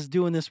 who else is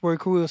doing this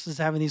work? Who else is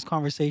having these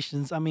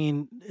conversations? I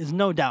mean, there's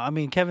no doubt. I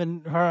mean,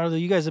 Kevin, Gerardo,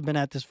 you guys have been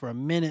at this for a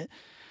minute.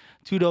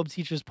 Two Dope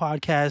Teachers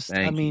Podcast.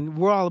 Thank you.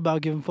 We're all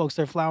about giving folks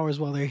their flowers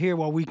while they're here,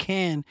 while we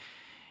can.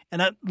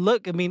 And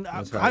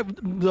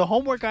the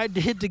homework I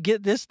did to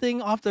get this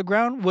thing off the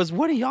ground was,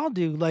 what do y'all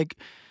do? Like,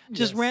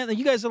 just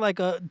you guys are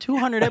like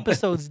 200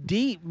 episodes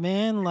deep,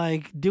 man.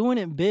 Like doing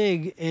it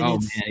big,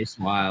 and it's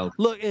wild.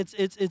 Look, it's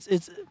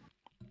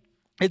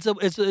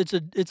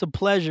a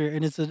pleasure,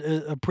 and it's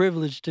a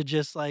privilege to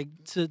just like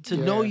to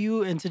know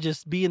you and to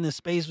just be in this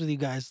space with you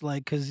guys,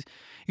 like, because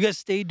you guys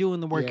stay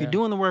doing the work. You're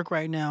doing the work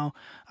right now.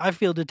 I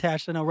feel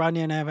detached. I know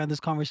Rodney and I have had this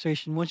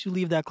conversation. Once you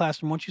leave that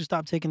classroom, once you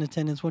stop taking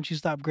attendance, once you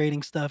stop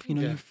grading stuff,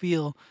 you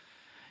feel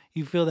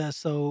that.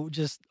 So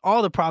just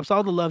all the props,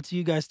 all the love to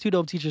you guys. Two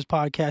Dope Teachers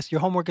Podcast. Your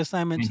homework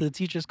assignment to the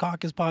Teachers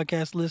Caucus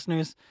Podcast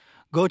listeners.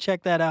 Go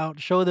check that out.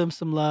 Show them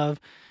some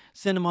love.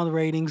 Send them all the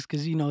ratings,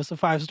 because it's a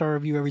 5-star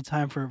review every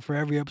time for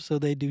every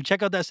episode they do.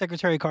 Check out that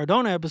Secretary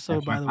Cardona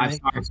episode, by the way. 5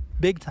 stars.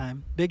 Big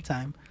time.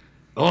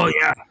 Oh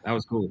yeah, that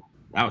was cool.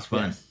 That was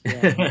fun.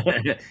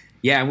 Yes.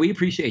 Yeah, and we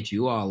appreciate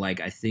you all.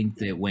 Like, I think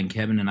that when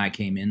Kevin and I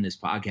came in this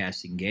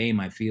podcasting game,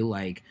 I feel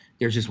like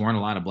there just weren't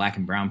a lot of Black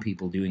and brown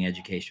people doing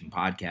education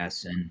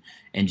podcasts,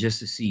 and just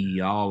to see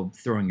y'all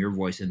throwing your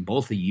voice in,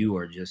 both of you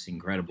are just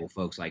incredible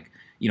folks. Like,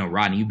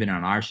 Rodney, you've been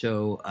on our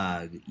show,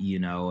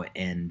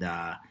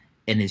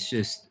 and it's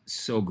just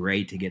so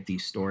great to get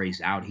these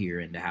stories out here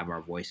and to have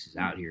our voices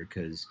out here,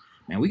 because,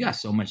 man, we got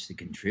so much to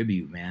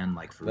contribute, man.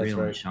 Like, for real,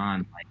 right. And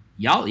Shawn, like,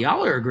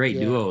 y'all are a great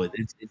duo.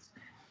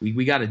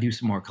 We got to do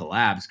some more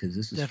collabs, because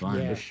this is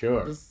fun. For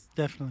sure.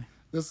 Definitely.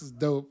 This is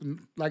dope.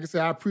 And like I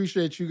said, I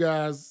appreciate you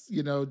guys,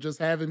 just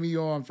having me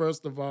on,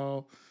 first of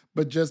all,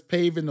 but just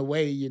paving the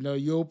way.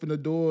 You open the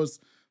doors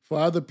for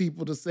other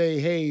people to say,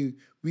 hey,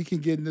 we can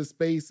get in this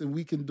space and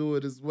we can do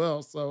it as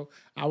well. So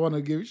I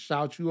want to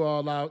shout you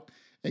all out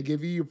and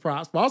give you your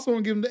props. But I also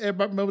want to give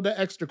everybody, remember, that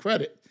extra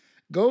credit.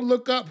 Go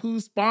look up who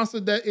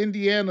sponsored that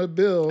Indiana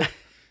bill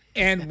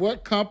and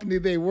what company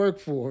they work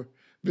for,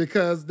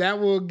 because that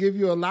will give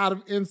you a lot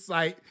of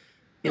insight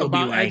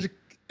about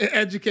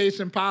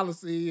education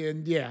policy.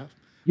 And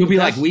you'll be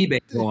like Weebay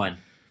going.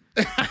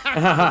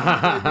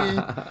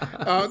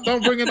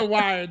 Don't bring in the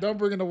wire. Don't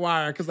bring in the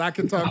wire, because I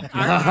can talk.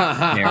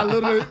 I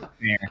literally.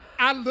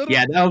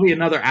 Yeah, that'll be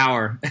another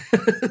hour.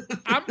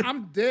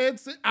 I'm dead.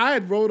 I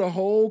had wrote a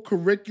whole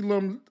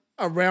curriculum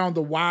around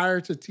the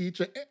wire to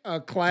teach a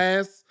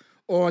class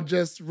on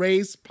just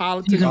race,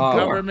 politics,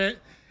 government.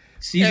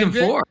 Season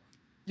 4.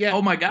 Yeah.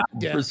 Oh my God.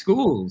 Yeah. For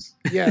schools.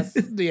 Yes.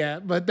 Yeah.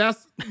 But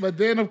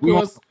then of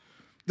course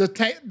the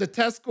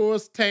test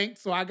scores tanked,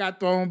 so I got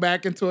thrown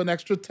back into an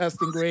extra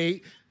testing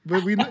grade.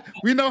 But we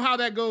know how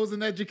that goes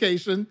in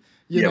education,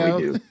 you know.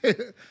 We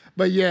do.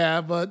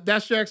 but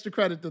that's your extra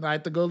credit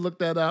tonight, to go look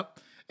that up.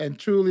 And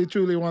truly,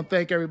 truly want to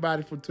thank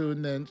everybody for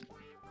tuning in.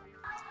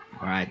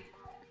 All right.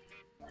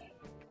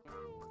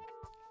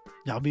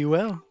 Y'all be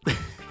well.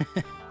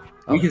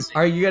 Are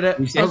you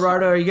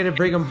gonna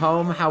bring them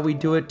home? How we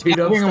do it, Two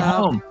Dope bring them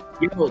style? home.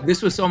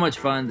 This was so much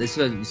fun. This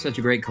is such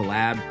a great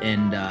collab,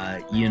 and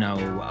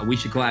we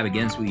should collab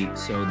again, so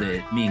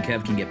that me and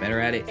Kev can get better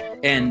at it.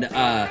 And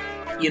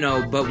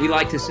but we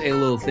like to say a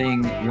little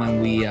thing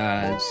when we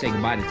say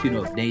goodbye to Two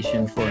Dope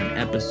Nation for an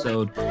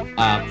episode.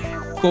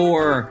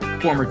 For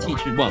former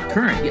teachers,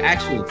 current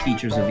actual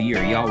Teachers of the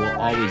Year, y'all will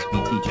always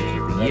be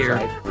Teachers of the Year.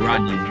 Right.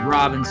 Rodney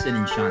Robinson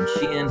and Shawn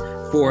Sheehan.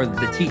 For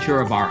the Teacher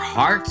of Our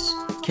Hearts,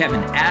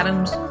 Kevin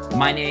Adams.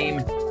 My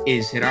name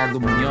is Gerardo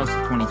Munoz,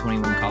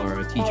 2021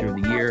 Colorado Teacher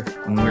of the Year,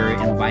 and we're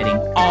inviting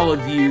all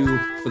of you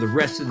for the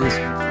rest of this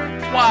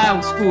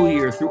wild school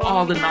year, through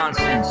all the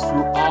nonsense,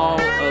 through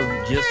all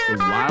of just the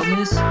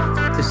wildness,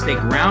 to stay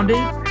grounded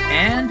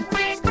and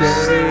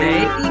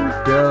stay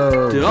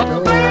dope.